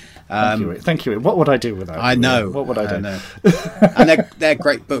 Mm-hmm. Thank you. What would I do without? I know. What would I do? I know. And they're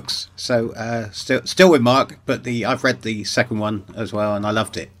great books. So still with Mark, but I've read the second one as well, and I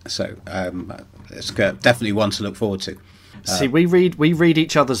loved it. So it's definitely one to look forward to. See, we read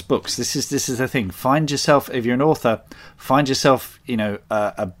each other's books. This is the thing. Find yourself, if you're an author, find yourself,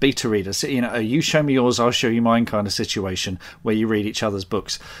 a beta reader. So, you show me yours, I'll show you mine kind of situation where you read each other's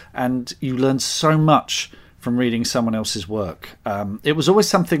books, and you learn so much from reading someone else's work. It was always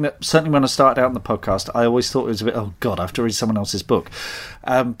something that, certainly when I started out in the podcast, I always thought it was a bit, oh God, I have to read someone else's book.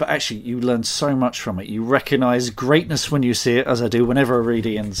 But actually, you learn so much from it. You recognise greatness when you see it, as I do whenever I read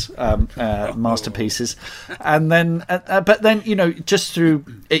Ian's masterpieces. And then, but then, just through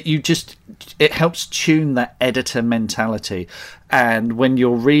it, it helps tune that editor mentality. And when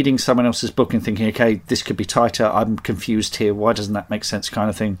you're reading someone else's book and thinking, okay, this could be tighter, I'm confused here, why doesn't that make sense, kind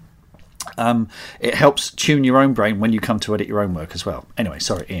of thing. It helps tune your own brain when you come to edit your own work as well. Anyway,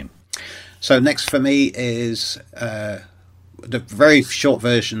 sorry, Ian. So next for me is the very short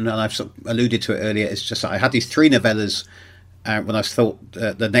version, and I've sort of alluded to it earlier. It's just that I had these 3 novellas out when I thought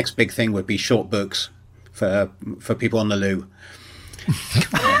the next big thing would be short books for people on the loo.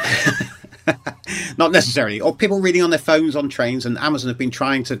 Not necessarily, or people reading on their phones on trains. And Amazon have been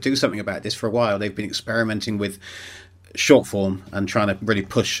trying to do something about this for a while. They've been experimenting with short form and trying to really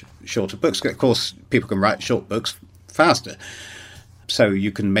push shorter books. Of course, people can write short books faster, so you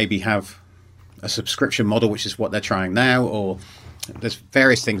can maybe have a subscription model, which is what they're trying now, or there's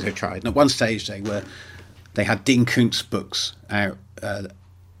various things they've tried. And at one stage they had Dean Koontz books out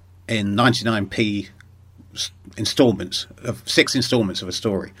in 99p installments of 6 installments of a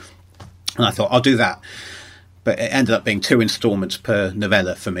story, and I thought I'll do that, but it ended up being 2 installments per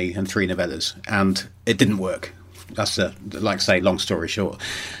novella for me and 3 novellas, and it didn't work. That's long story short,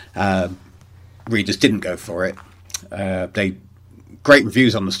 readers didn't go for it. They great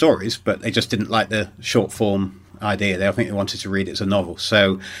reviews on the stories, but they just didn't like the short form idea. I think they wanted to read it as a novel.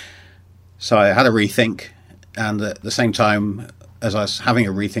 So I had a rethink, and at the same time as I was having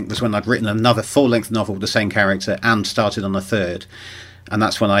a rethink was when I'd written another full-length novel with the same character and started on a third, and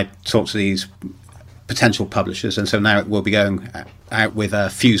that's when I talked to these potential publishers, and so now it will be going out with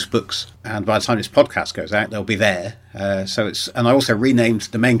Fuse Books, and by the time this podcast goes out, they'll be there. And I also renamed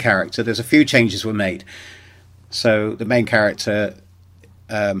the main character. There's a few changes were made. So the main character,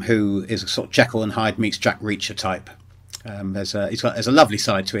 who is a sort of Jekyll and Hyde meets Jack Reacher type, there's a lovely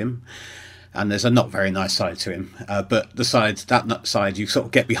side to him, and there's a not very nice side to him. But that side you sort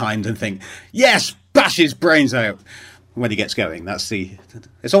of get behind and think, yes, bash his brains out when he gets going.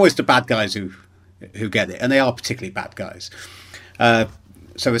 It's always the bad guys who get it, and they are particularly bad guys.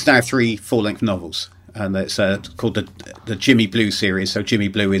 So it's now 3 full-length novels, and it's called the Jimmy Blue series. So Jimmy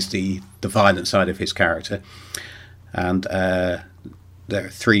Blue is the violent side of his character, and there are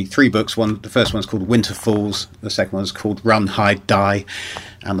three books. The first one's called Winter Falls, the second one's called Run, Hide, Die,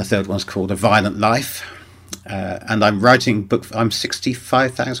 and the third one's called A Violent Life. And I'm writing I'm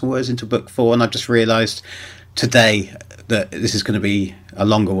 65,000 words into book 4, and I've just realised today that this is going to be a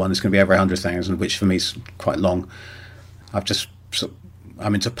longer one. It's going to be over 100,000, which for me is quite long.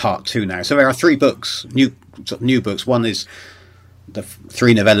 I'm into part 2 now. So there are 3 books, new books. One is the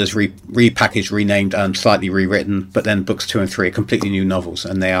 3 novellas repackaged, renamed, and slightly rewritten. But then books 2 and 3 are completely new novels,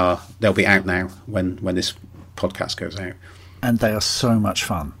 and they'll be out now when this podcast goes out. And they are so much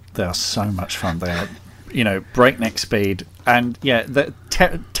fun. They are breakneck speed, and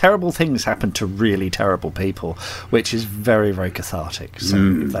terrible things happen to really terrible people, which is very, very cathartic. So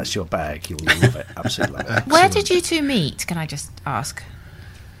if that's your bag, you'll love it. Absolutely love it. Where did you 2 meet? Can I just ask?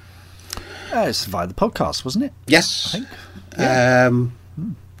 It's via the podcast, wasn't it? Yes, I think. Yeah.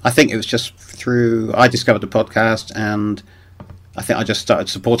 I think it was just through. I discovered the podcast, and I think I just started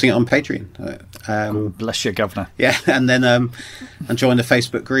supporting it on Patreon. Bless you, Governor. Yeah, and then and joined the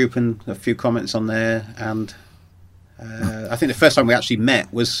Facebook group, and a few comments on there. And I think the first time we actually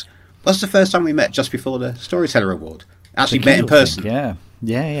met was the first time we met just before the Storyteller Award. Actually met in person. Yeah.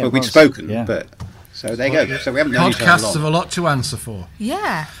 But we'd spoken. But so there you go. So we haven't known each other long. Podcasts have a lot to answer for.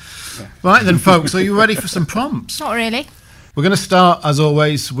 Yeah. Right then, folks, are you ready for some prompts? Not really. We're going to start, as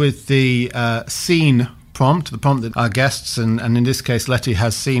always, with the scene prompt, the prompt that our guests, and in this case Letty,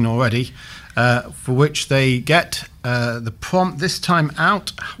 has seen already, for which they get the prompt this time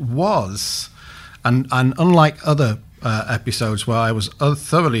out was, and unlike other episodes where I was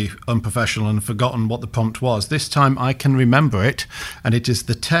thoroughly unprofessional and forgotten what the prompt was, this time I can remember it, and it is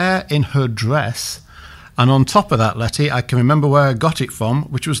the tear in her dress. And on top of that, Letty, I can remember where I got it from,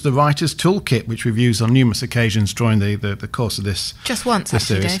 which was the Writer's Toolkit, which we've used on numerous occasions during the course of this. Just once, this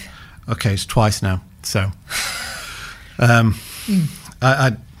actually, series. Dave. Okay, it's twice now. So,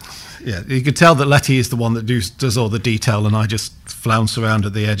 Yeah, you could tell that Letty is the one that does all the detail, and I just flounce around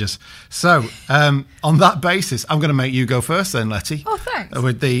at the edges. So, on that basis, I'm going to make you go first then, Letty. Oh, thanks.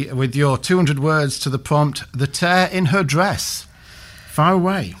 With your 200 words to the prompt, the tear in her dress. Far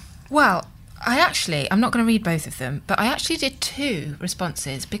away. Well, I'm not going to read both of them, but I actually did 2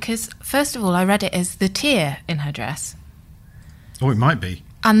 responses because, first of all, I read it as the tear in her dress. Oh, it might be.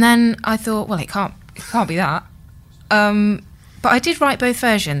 And then I thought, well, it can't be that. But I did write both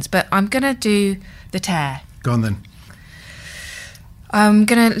versions, but I'm going to do the tear. Go on then. I'm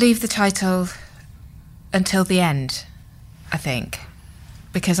going to leave the title until the end, I think,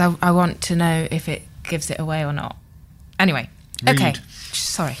 because I want to know if it gives it away or not. Anyway, Read. Okay,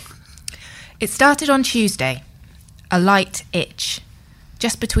 sorry. It started on Tuesday, a light itch,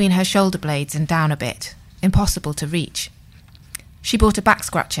 just between her shoulder blades and down a bit, impossible to reach. She bought a back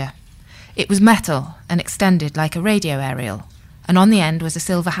scratcher. It was metal and extended like a radio aerial, and on the end was a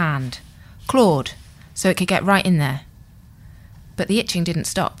silver hand, clawed, so it could get right in there. But the itching didn't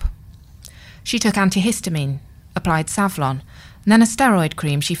stop. She took antihistamine, applied Savlon, and then a steroid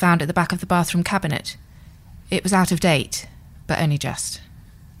cream she found at the back of the bathroom cabinet. It was out of date, but only just.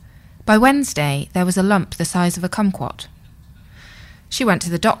 By Wednesday, there was a lump the size of a kumquat. She went to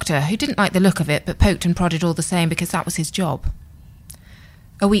the doctor, who didn't like the look of it, but poked and prodded all the same because that was his job.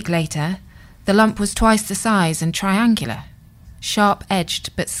 A week later, the lump was twice the size and triangular,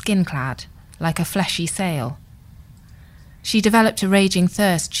 sharp-edged but skin-clad, like a fleshy sail. She developed a raging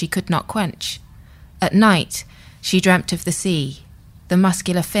thirst she could not quench. At night, she dreamt of the sea, the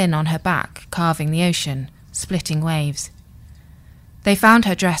muscular fin on her back carving the ocean, splitting waves. They found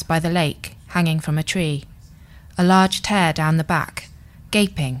her dress by the lake, hanging from a tree, a large tear down the back,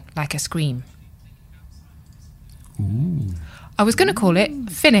 gaping like a scream. Ooh. I was going to call it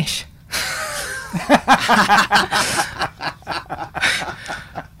Finish.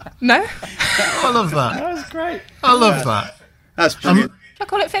 No? I love that. That was great. I love that. That's brilliant. Shall I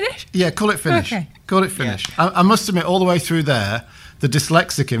call it Finish? Yeah, call it Finish. Okay. Call it Finish. I must admit, all the way through there, the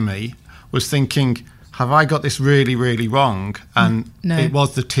dyslexic in me was thinking, have I got this really, really wrong? And No. it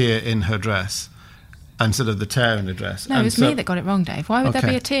was the tear in her dress instead of the tear in the dress. No, And it was me that got it wrong, Dave. Why would there Okay.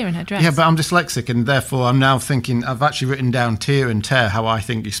 be a tear in her dress? Yeah, but I'm dyslexic, and therefore I'm now thinking, I've actually written down tear and tear, how I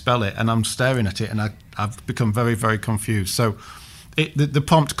think you spell it, and I'm staring at it, and I've become very, very confused. So the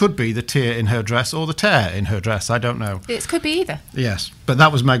prompt could be the tear in her dress or the tear in her dress. I don't know. It could be either. Yes, but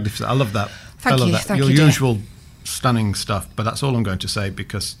that was magnificent. I love that. Thank I love you, that. thank Your you, dear. usual stunning stuff, but that's all I'm going to say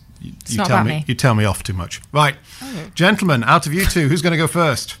because It's not about me. you tell me off too much. Right, gentlemen, out of you two, who's going to go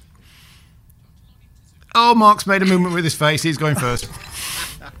first? Oh, Mark's made a movement with his face. He's going first.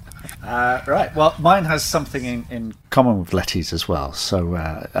 Right. Well, mine has something in common with Letty's as well. So,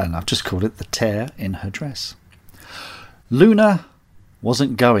 and I've just called it the tear in her dress. Luna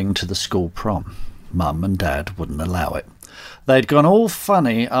wasn't going to the school prom. Mum and Dad wouldn't allow it. They'd gone all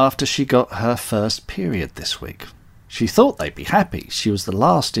funny after she got her first period this week. She thought they'd be happy. She was the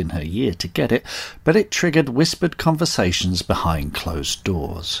last in her year to get it, but it triggered whispered conversations behind closed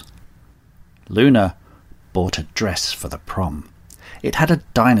doors. Luna bought a dress for the prom. It had a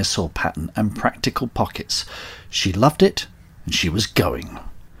dinosaur pattern and practical pockets. She loved it, and she was going.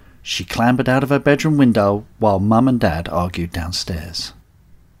 She clambered out of her bedroom window while Mum and Dad argued downstairs.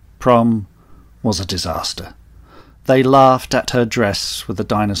 Prom was a disaster. They laughed at her dress with the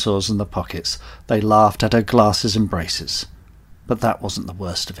dinosaurs and the pockets. They laughed at her glasses and braces. But that wasn't the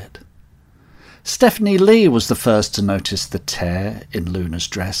worst of it. Stephanie Lee was the first to notice the tear in Luna's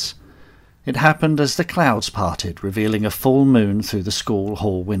dress. It happened as the clouds parted, revealing a full moon through the school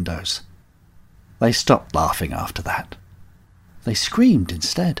hall windows. They stopped laughing after that. They screamed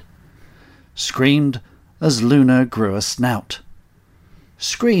instead. Screamed as Luna grew a snout.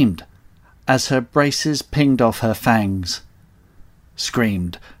 Screamed as her braces pinged off her fangs.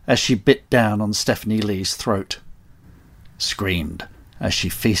 Screamed as she bit down on Stephanie Lee's throat. Screamed as she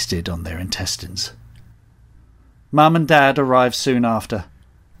feasted on their intestines. Mum and Dad arrived soon after.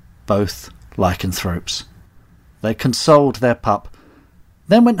 Both lycanthropes. They consoled their pup,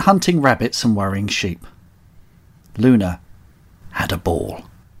 then went hunting rabbits and worrying sheep. Luna had a ball.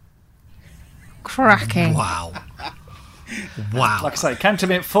 Cracking. Wow. Wow. Like I say, it came to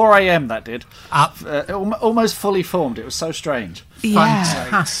me at 4 a.m. that did. Almost fully formed. It was so strange. Yeah.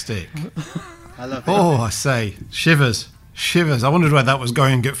 Fantastic. I love it. Oh, I say, shivers. Shivers. I wondered where that was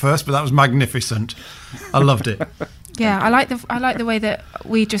going at first, but that was magnificent. I loved it. Yeah, I like the way that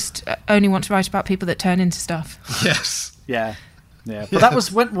we just only want to write about people that turn into stuff. Yes. Yeah. But that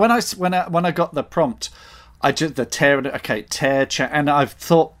was when I got the prompt. I did the tear. Okay, tear. And I've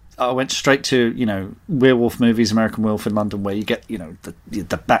thought I went straight to, werewolf movies, American Werewolf in London, where you get,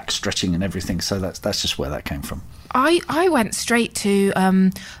 the back stretching and everything. So that's just where that came from. I went straight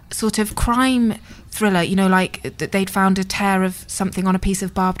to sort of crime thriller, like they'd found a tear of something on a piece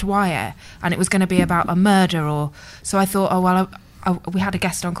of barbed wire and it was going to be about a murder. So I thought, we had a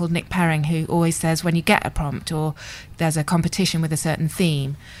guest on called Nick Perring who always says when you get a prompt or there's a competition with a certain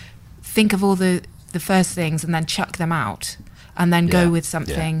theme, think of all the first things and then chuck them out and then go with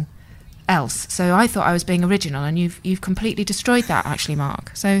something else. So I thought I was being original, and you've completely destroyed that, actually,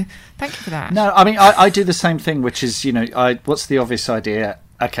 Mark. So thank you for that. No, I mean, I do the same thing, which is, what's the obvious idea?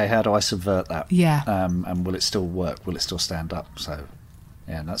 Okay, how do I subvert that? Yeah. And will it still work? Will it still stand up? So,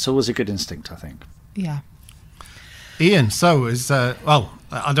 yeah, that's always a good instinct, I think. Yeah. Ian, so is I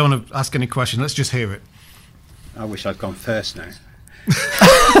don't want to ask any questions. Let's just hear it. I wish I'd gone first now.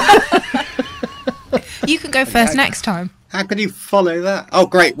 You can go first next time. How can you follow that? Oh,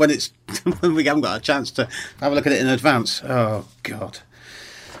 great! When we haven't got a chance to have a look at it in advance. Oh God.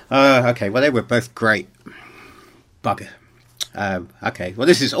 Okay. Well, they were both great. Bugger. Okay. Well,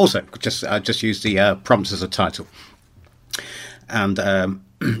 this is also just use the prompts as a title, and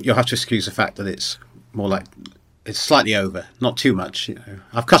you'll have to excuse the fact that it's more like it's slightly over, not too much.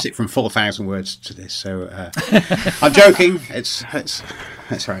 I've cut it from 4,000 words to this, so I'm joking. It's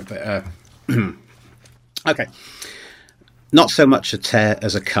right, but okay. Not so much a tear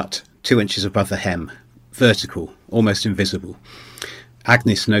as a cut, 2 inches above the hem, vertical, almost invisible.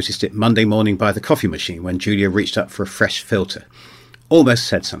 Agnes noticed it Monday morning by the coffee machine when Julia reached up for a fresh filter. Almost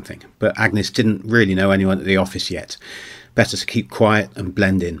said something, but Agnes didn't really know anyone at the office yet. Better to keep quiet and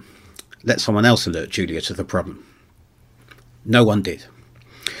blend in. Let someone else alert Julia to the problem. No one did.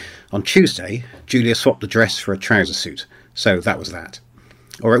 On Tuesday, Julia swapped the dress for a trouser suit, so that was that.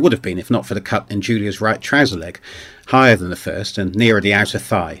 Or it would have been if not for the cut in Julia's right trouser leg, higher than the first and nearer the outer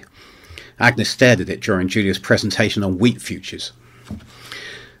thigh. Agnes stared at it during Julia's presentation on wheat futures.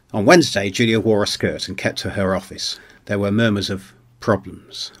 On Wednesday, Julia wore a skirt and kept to her office. There were murmurs of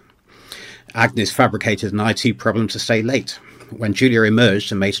problems. Agnes fabricated an IT problem to stay late. When Julia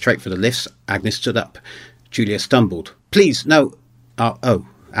emerged and made straight for the lifts, Agnes stood up. Julia stumbled. Please, no. Oh,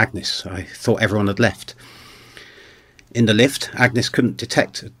 Agnes, I thought everyone had left. In the lift, Agnes couldn't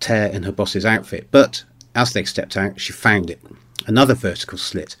detect a tear in her boss's outfit, but as they stepped out, she found it. Another vertical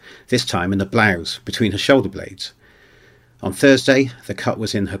slit, this time in the blouse, between her shoulder blades. On Thursday, the cut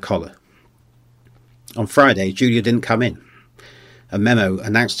was in her collar. On Friday, Julia didn't come in. A memo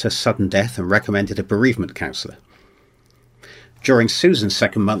announced her sudden death and recommended a bereavement counsellor. During Susan's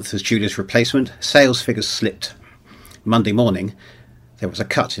second month as Julia's replacement, sales figures slipped. Monday morning, there was a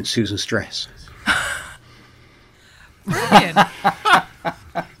cut in Susan's dress. Brilliant.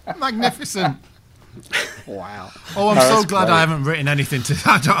 Magnificent. Wow. Oh, I'm so glad I haven't written anything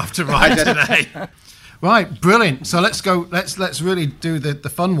I don't have to write today. Right, brilliant. So let's go. Let's really do the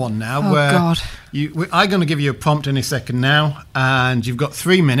fun one now. Oh, God. I'm going to give you a prompt any second now, and you've got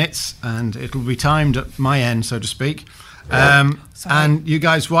 3 minutes, and it'll be timed at my end, so to speak. And you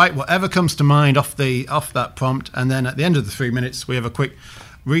guys write whatever comes to mind off that prompt, and then at the end of the 3 minutes, we have a quick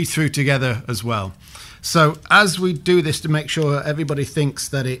read through together as well. So as we do this to make sure everybody thinks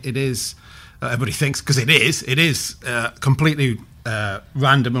that it is, everybody thinks because it is completely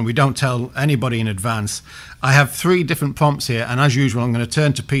random and we don't tell anybody in advance. I have 3 different prompts here, and as usual, I'm going to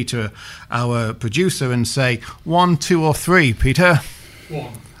turn to Peter, our producer, and say 1, 2, or 3. Peter?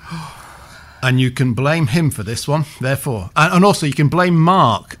 1. And you can blame him for this one, therefore. And also you can blame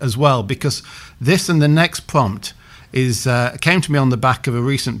Mark as well, because this and the next prompt came to me on the back of a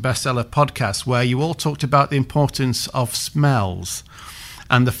recent bestseller podcast where you all talked about the importance of smells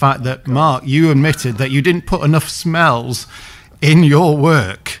and the fact that, Mark, you admitted that you didn't put enough smells in your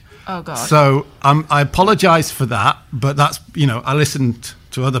work. Oh, God. So I apologise for that, but that's, I listened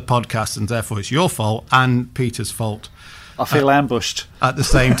to other podcasts and therefore it's your fault and Peter's fault. I feel ambushed. At the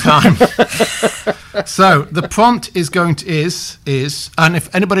same time. So the prompt is and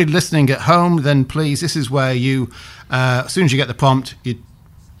if anybody listening at home, then please, this is where you, as soon as you get the prompt, you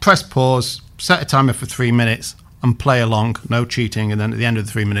press pause, set a timer for 3 minutes and play along, no cheating, and then at the end of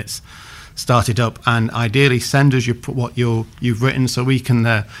the 3 minutes, start it up, and ideally send us what you've written so we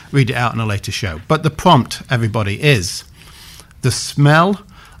can read it out in a later show. But the prompt, everybody, is the smell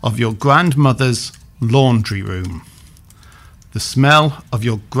of your grandmother's laundry room. The smell of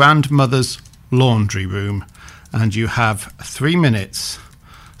your grandmother's laundry room. And you have 3 minutes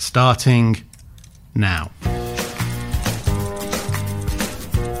starting now. 10,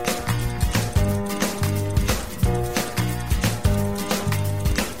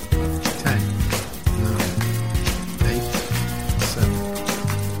 9, 8, 7,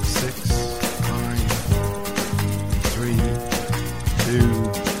 6,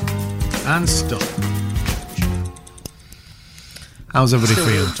 and stop. How's everybody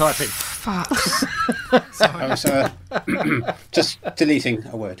feeling? Typing. Fuck. I was just deleting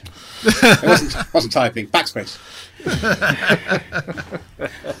a word. It wasn't typing. Backspace.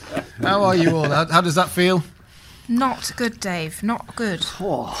 How are you all? How does that feel? Not good, Dave. Not good.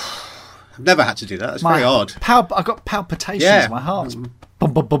 I've never had to do that. It's very odd. I've got palpitations. Yeah. My heart's bum,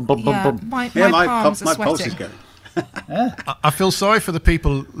 bum, bum, bum, Yeah, bum, bum. my palms my are pulse sweating. is going. I feel sorry for the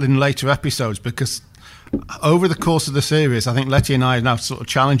people in later episodes because over the course of the series, I think Letty and I are now sort of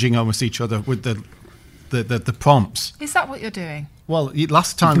challenging almost each other with the prompts. Is that what you're doing? Well,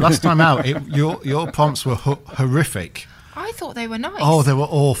 last time out, your prompts were horrific. I thought they were nice. Oh, they were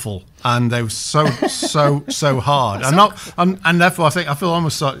awful, and they were so hard. And therefore, I feel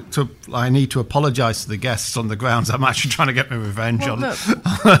almost like I need to apologise to the guests on the grounds I'm actually trying to get my revenge Well,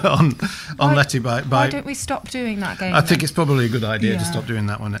 on Letty by. Why don't we stop doing that game? I think it's probably a good idea Yeah. to stop doing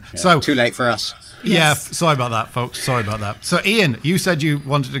that one. Yeah, So too late for us. yeah, Yes. sorry about that, folks. Sorry about that. So Ian, you said you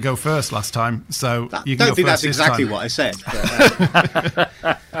wanted to go first last time, so I you can don't go think first that's this exactly time. what I said.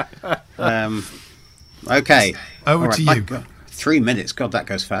 But, okay. Over All right, to my you. God, 3 minutes. God, that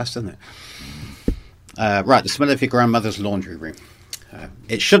goes fast, doesn't it? Right, the smell of your grandmother's laundry room.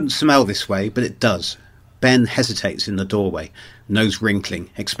 It shouldn't smell this way, but it does. Ben hesitates in the doorway, nose wrinkling,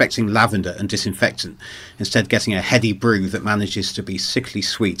 expecting lavender and disinfectant, instead getting a heady brew that manages to be sickly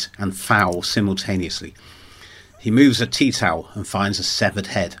sweet and foul simultaneously. He moves a tea towel and finds a severed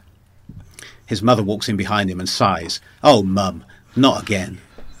head. His mother walks in behind him and sighs, "Oh, Mum, not again."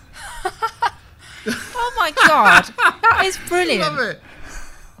 Oh my god, that is brilliant. Love it.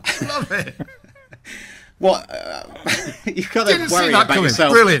 Love it. What? You've got Didn't to see worry that about coming.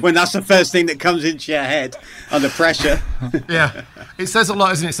 yourself Brilliant. when that's the first thing that comes into your head under pressure. Yeah, it says a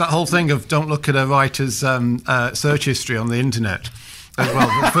lot, isn't it? It's that whole thing of don't look at a writer's search history on the internet. As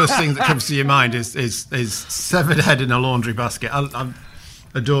well, the first thing that comes to your mind is severed head in a laundry basket. I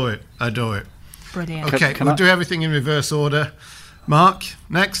adore it. Adore it. Brilliant. Okay, Can we'll I- do everything in reverse order. Mark,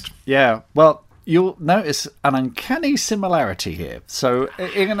 next. Yeah, well, you'll notice an uncanny similarity here. So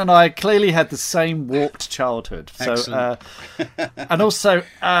Ian and I clearly had the same warped childhood. So, Excellent. and also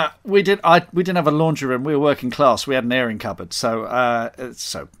we didn't have a laundry room. We were working class. We had an airing cupboard. So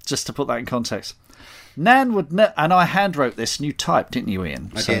just to put that in context, Nan would and I hand wrote this. And you typed, didn't you,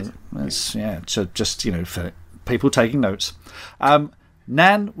 Ian? I did. So just for people taking notes,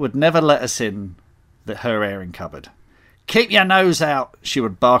 Nan would never let us in her airing cupboard. "Keep your nose out," she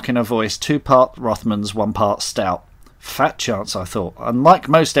would bark in her voice, 2 part Rothmans, 1 part stout. Fat chance, I thought. Unlike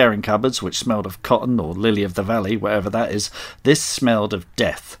most airing cupboards, which smelled of cotton or lily of the valley, wherever that is, this smelled of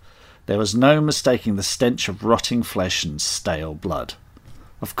death. There was no mistaking the stench of rotting flesh and stale blood.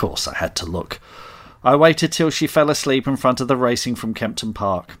 Of course, I had to look. I waited till she fell asleep in front of the racing from Kempton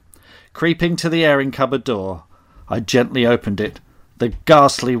Park. Creeping to the airing cupboard door, I gently opened it, the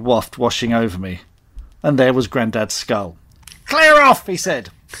ghastly waft washing over me. And there was Grandad's skull. "Clear off," he said.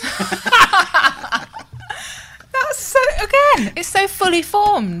 That's so, again, it's so fully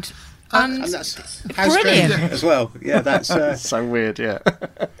formed. And And that's how brilliant. strange as well. Yeah, that's So weird, yeah.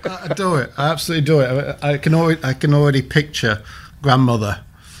 I adore it. I absolutely adore it. I can already picture grandmother.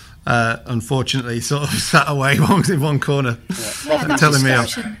 Unfortunately, sort of sat away in one corner, that telling me off.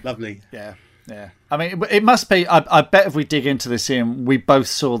 description. lovely. Yeah. I mean, it must be. I bet if we dig into this, Ian, we both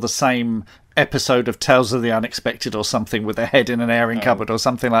saw the same episode of Tales of the Unexpected or something with a head in an airing cupboard or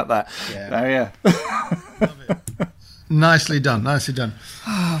something like that. Yeah. Oh, yeah. Nicely done. Nicely done.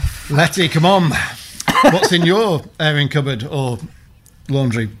 Letty, come on. What's in your airing cupboard or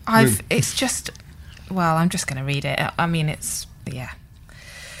laundry room? It's just, well, I'm just going to read it. I mean, yeah.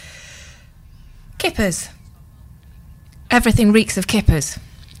 Kippers. Everything reeks of kippers.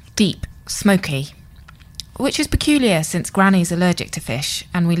 Deep, smoky. Which is peculiar since Granny's allergic to fish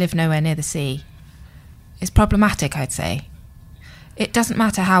and we live nowhere near the sea. It's problematic, I'd say. It doesn't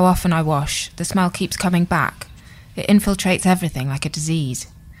matter how often I wash, the smell keeps coming back. It infiltrates everything like a disease.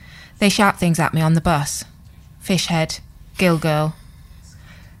 They shout things at me on the bus. Fish head, gill girl.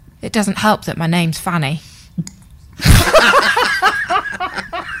 It doesn't help that my name's Fanny.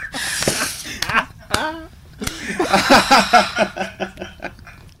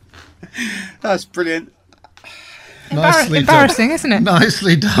 That's brilliant. Nicely Embarrassing, done. isn't it?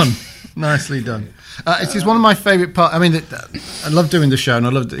 Nicely done. Nicely done. It is one of my favourite parts. I mean, I love doing the show, and I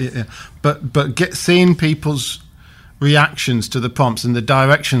love, but seeing people's reactions to the prompts and the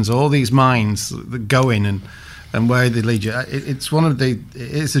directions, all these minds that go in and where they lead you. It's one of the.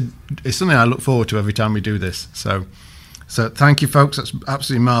 It's something I look forward to every time we do this. So thank you, folks. That's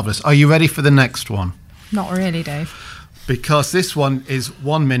absolutely marvellous. Are you ready for the next one? Not really, Dave. Because this one is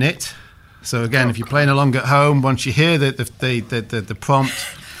 1 minute So again, if you're playing along at home, once you hear the prompt,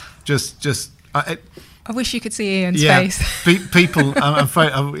 just I wish you could see Ian's yeah, face. People. I'm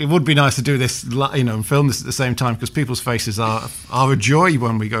afraid it would be nice to do this, and film this at the same time, because people's faces are a joy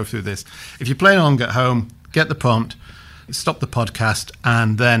when we go through this. If you're playing along at home, get the prompt, stop the podcast,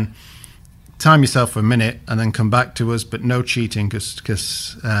 and then time yourself for a minute, and then come back to us. But no cheating,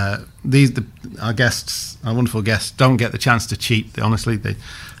 because our guests, our wonderful guests, don't get the chance to cheat. Honestly, they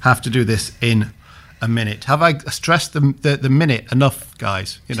have to do this in a minute. Have I stressed the minute enough,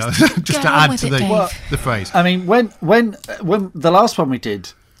 guys? Just to add to the phrase. I mean, when the last one we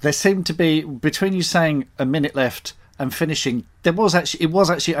did, there seemed to be, between you saying a minute left and finishing, it was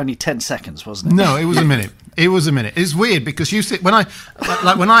actually only 10 seconds, wasn't it? No, it was a minute. It was a minute. It's weird because you sit when I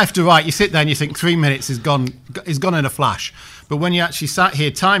have to write, you sit there and you think 3 minutes is gone in a flash. But when you actually sat here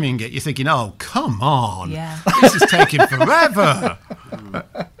timing it, you're thinking, oh, come on, this is taking forever.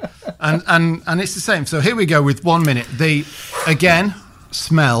 And it's the same. So here we go with 1 minute. Again,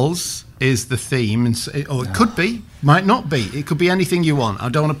 smells is the theme, or it could be, might not be. It could be anything you want. I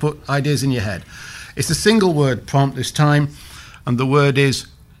don't want to put ideas in your head. It's a single word prompt this time, and the word is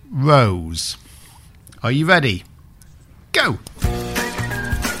rose. Are you ready? Go.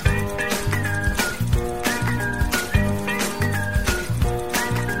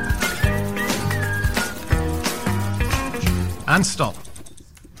 And stop.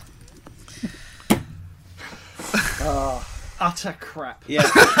 Utter crap. Yeah.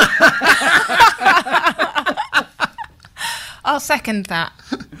 I'll second that.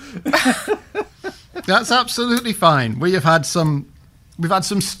 That's absolutely fine. We've had some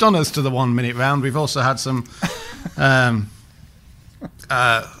stunners to the 1 minute round. We've also had some. I'm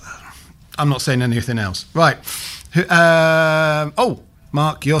not saying anything else. Right.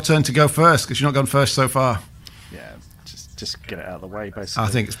 Mark, your turn to go first because you've not gone first so far. Yeah, just get it out of the way, basically. I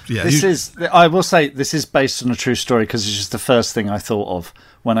think I will say this is based on a true story because it's just the first thing I thought of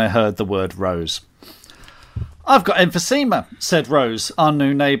when I heard the word rose. I've got emphysema, said Rose, our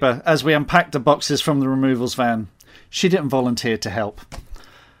new neighbour, as we unpacked the boxes from the removals van. She didn't volunteer to help.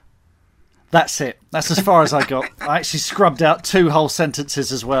 That's it. That's as far as I got. I actually scrubbed out 2 whole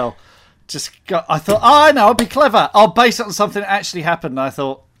sentences as well. I thought, I know, I'll be clever. I'll base it on something that actually happened. And I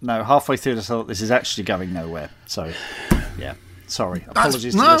thought, no, halfway through this, I thought, this is actually going nowhere. So, yeah, sorry.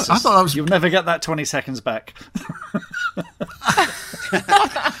 Apologies to listeners. You'll never get that 20 seconds back.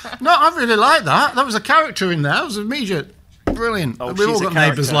 No, I really like that. That was a character in there. That was immediate. Brilliant. Oh, We've all got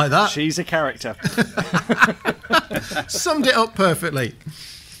neighbours like that. She's a character. Summed it up perfectly.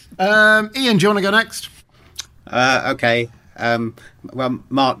 Ian, do you want to go next? Okay. Well,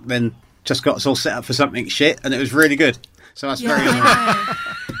 Mark then just got us all set up for something shit, and it was really good. So that's very honourable.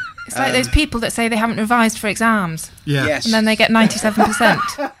 It's like those people that say they haven't revised for exams. Yeah. Yes. And then they get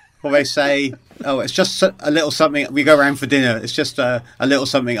 97%. Or they say, oh, it's just a little something. We go around for dinner. It's just a little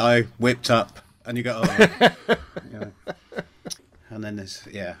something I whipped up. And you go, oh. Yeah. And then there's,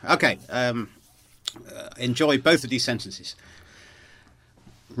 yeah. Okay. Enjoy both of these sentences.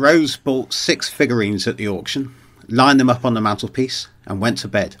 Rose bought 6 figurines at the auction, lined them up on the mantelpiece, and went to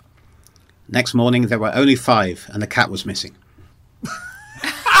bed. Next morning, there were only 5, and the cat was missing.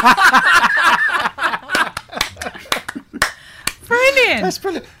 Brilliant. That's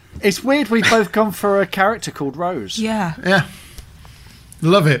brilliant. It's weird we've both gone for a character called Rose. Yeah. Yeah.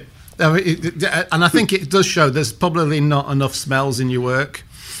 Love it. And I think it does show there's probably not enough smells in your work.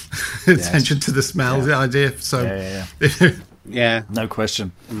 Attention to the smells, the idea. So, Yeah. No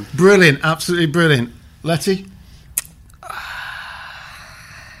question. Brilliant. Absolutely brilliant. Letty?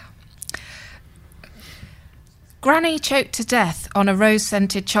 Granny choked to death on a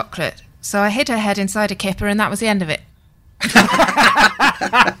rose-scented chocolate, so I hid her head inside a kipper and that was the end of it.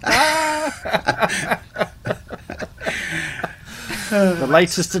 The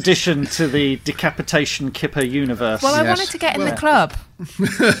latest addition to the decapitation kipper universe. Well, I wanted to get in the club.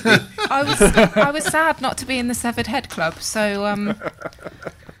 I was sad not to be in the Severed Head Club, so...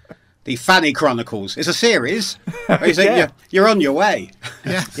 The Fanny Chronicles. It's a series. You think you're on your way.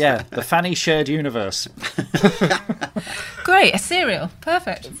 Yeah, the Fanny shared universe. Great, a serial.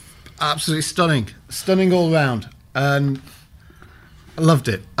 Perfect. Absolutely stunning. Stunning all round. And I loved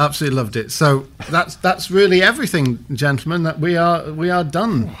it. Absolutely loved it. So that's really everything, gentlemen, that we are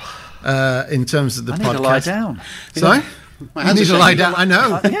done in terms of the podcast. I need to lie down. Sorry? I need to lie down. I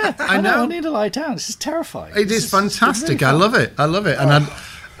know. I know. I need to lie down. This is terrifying. It is fantastic. I love it. I love it.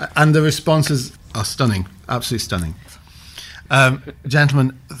 And the responses are stunning. Absolutely stunning.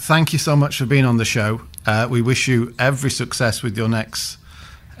 Gentlemen, thank you so much for being on the show. We wish you every success with your next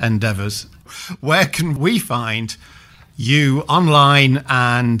endeavours. Where can we find you online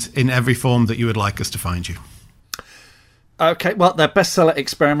and in every form that you would like us to find you. Okay, well, their bestseller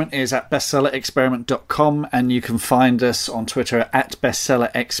experiment is at bestsellerexperiment.com, and you can find us on Twitter at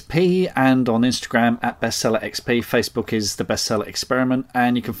bestsellerxp and on Instagram at bestsellerxp. Facebook is the Bestseller Experiment,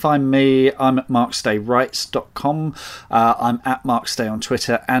 and you can find me. I'm at markstaywrites.com. I'm at markstay on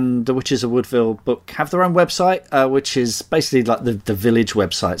Twitter, and the Witches of Woodville book have their own website, which is basically like the village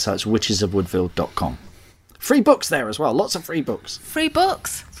website, so it's witchesofwoodville.com. Free books there as well, lots of free books. Free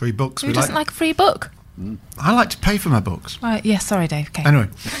books? Free books. Who doesn't like a free book? I like to pay for my books. Right, yeah, sorry, Dave. Okay. Anyway.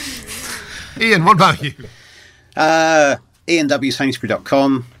 Ian, what about you?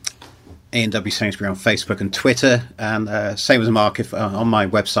 IanWSainsbury.com, Ian W. Sainsbury on Facebook and Twitter, and same as Mark, if on my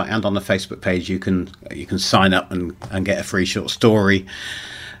website and on the Facebook page you can sign up and get a free short story.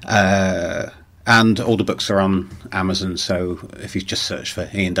 And all the books are on Amazon, so if you just search for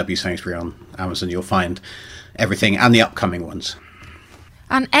Ian W. Sainsbury on Amazon, you'll find everything and the upcoming ones.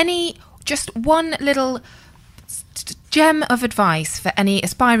 And just one little gem of advice for any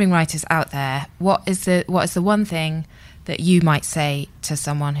aspiring writers out there. What is the one thing that you might say to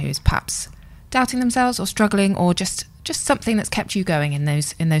someone who's perhaps doubting themselves or struggling, or just something that's kept you going in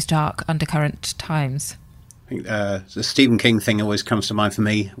those dark undercurrent times? I think the Stephen King thing always comes to mind for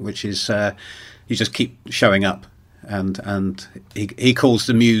me, which is you just keep showing up, and he calls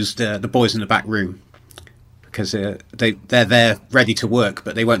the muse the boys in the back room, because they're there ready to work,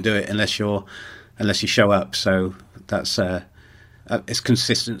 but they won't do it unless you show up. So that's it's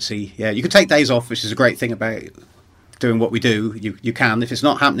consistency. Yeah, you can take days off, which is a great thing about doing what we do. You can, if it's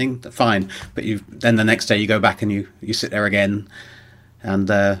not happening, fine, but then the next day you go back and you sit there again and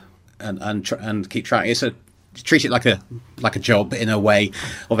keep trying. Treat it like a job in a way,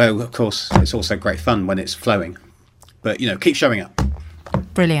 although of course it's also great fun when it's flowing. But keep showing up.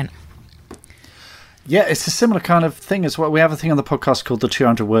 Brilliant. Yeah, it's a similar kind of thing as well. We have a thing on the podcast called the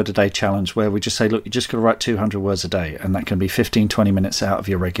 200 Word a Day Challenge, where we just say, look, you just got to write 200 words a day, and that can be 15-20 minutes out of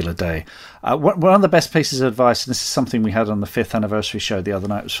your regular day. One of the best pieces of advice, and this is something we had on the 5th anniversary show the other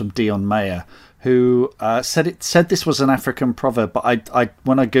night, was from Dion Mayer, who said this was an African proverb, but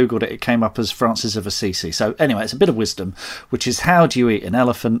when I googled it, it came up as Francis of Assisi. So anyway, it's a bit of wisdom, which is, how do you eat an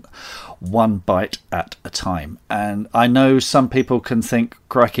elephant? One bite at a time. And I know some people can think,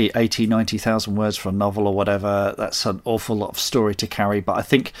 crikey, 90,000 words for a novel or whatever, that's an awful lot of story to carry. But I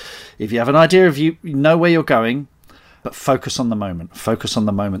think if you have an idea of you know where you're going, but focus on the moment. Focus on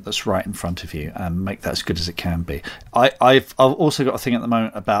the moment that's right in front of you, and make that as good as it can be. I've also got a thing at the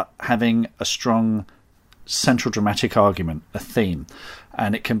moment about having a strong central dramatic argument, a theme,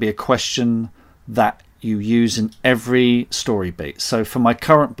 and it can be a question that you use in every story beat. So for my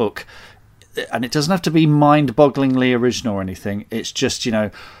current book, and it doesn't have to be mind-bogglingly original or anything, it's just, so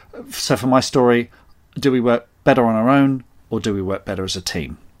for my story, do we work better on our own, or do we work better as a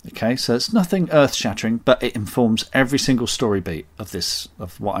team? Okay, so it's nothing earth-shattering, but it informs every single story beat of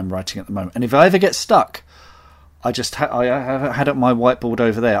what I'm writing at the moment. And if I ever get stuck, I had it on my whiteboard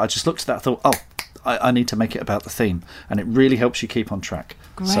over there. I just looked at that and thought, I need to make it about the theme, and it really helps you keep on track.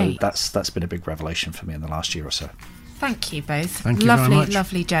 Great. So that's been a big revelation for me in the last year or so. Thank you both. Thank you very much.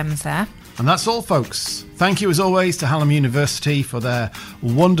 Lovely gems there. And that's all, folks. Thank you, as always, to Hallam University for their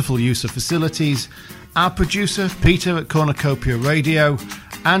wonderful use of facilities, our producer, Peter at Cornucopia Radio,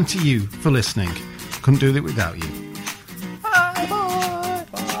 and to you for listening. Couldn't do it without you. Bye, bye,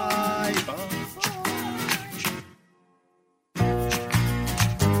 bye, bye.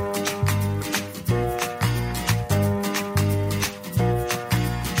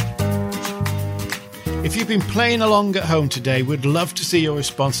 If you've been playing along at home today, we'd love to see your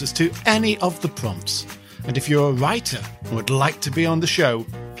responses to any of the prompts. And if you're a writer and would like to be on the show,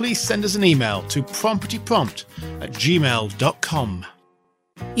 please send us an email to promptyprompt@gmail.com.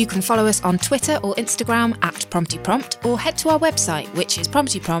 You can follow us on Twitter or Instagram at promptyprompt, or head to our website, which is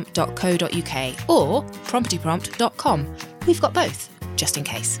promptyprompt.co.uk or promptyprompt.com. We've got both, just in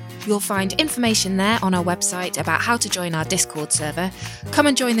case. You'll find information there on our website about how to join our Discord server. Come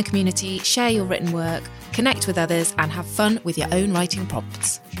and join the community, share your written work, connect with others, and have fun with your own writing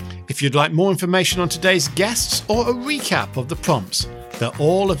prompts. If you'd like more information on today's guests or a recap of the prompts, they're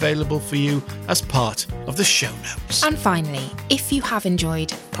all available for you as part of the show notes. And finally, if you have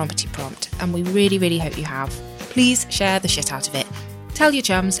enjoyed Prompty Prompt, and we really, really hope you have, please share the shit out of it. Tell your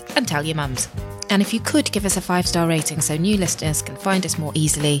chums and tell your mums. And if you could give us a 5-star rating so new listeners can find us more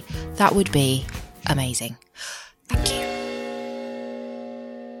easily, that would be amazing. Thank you.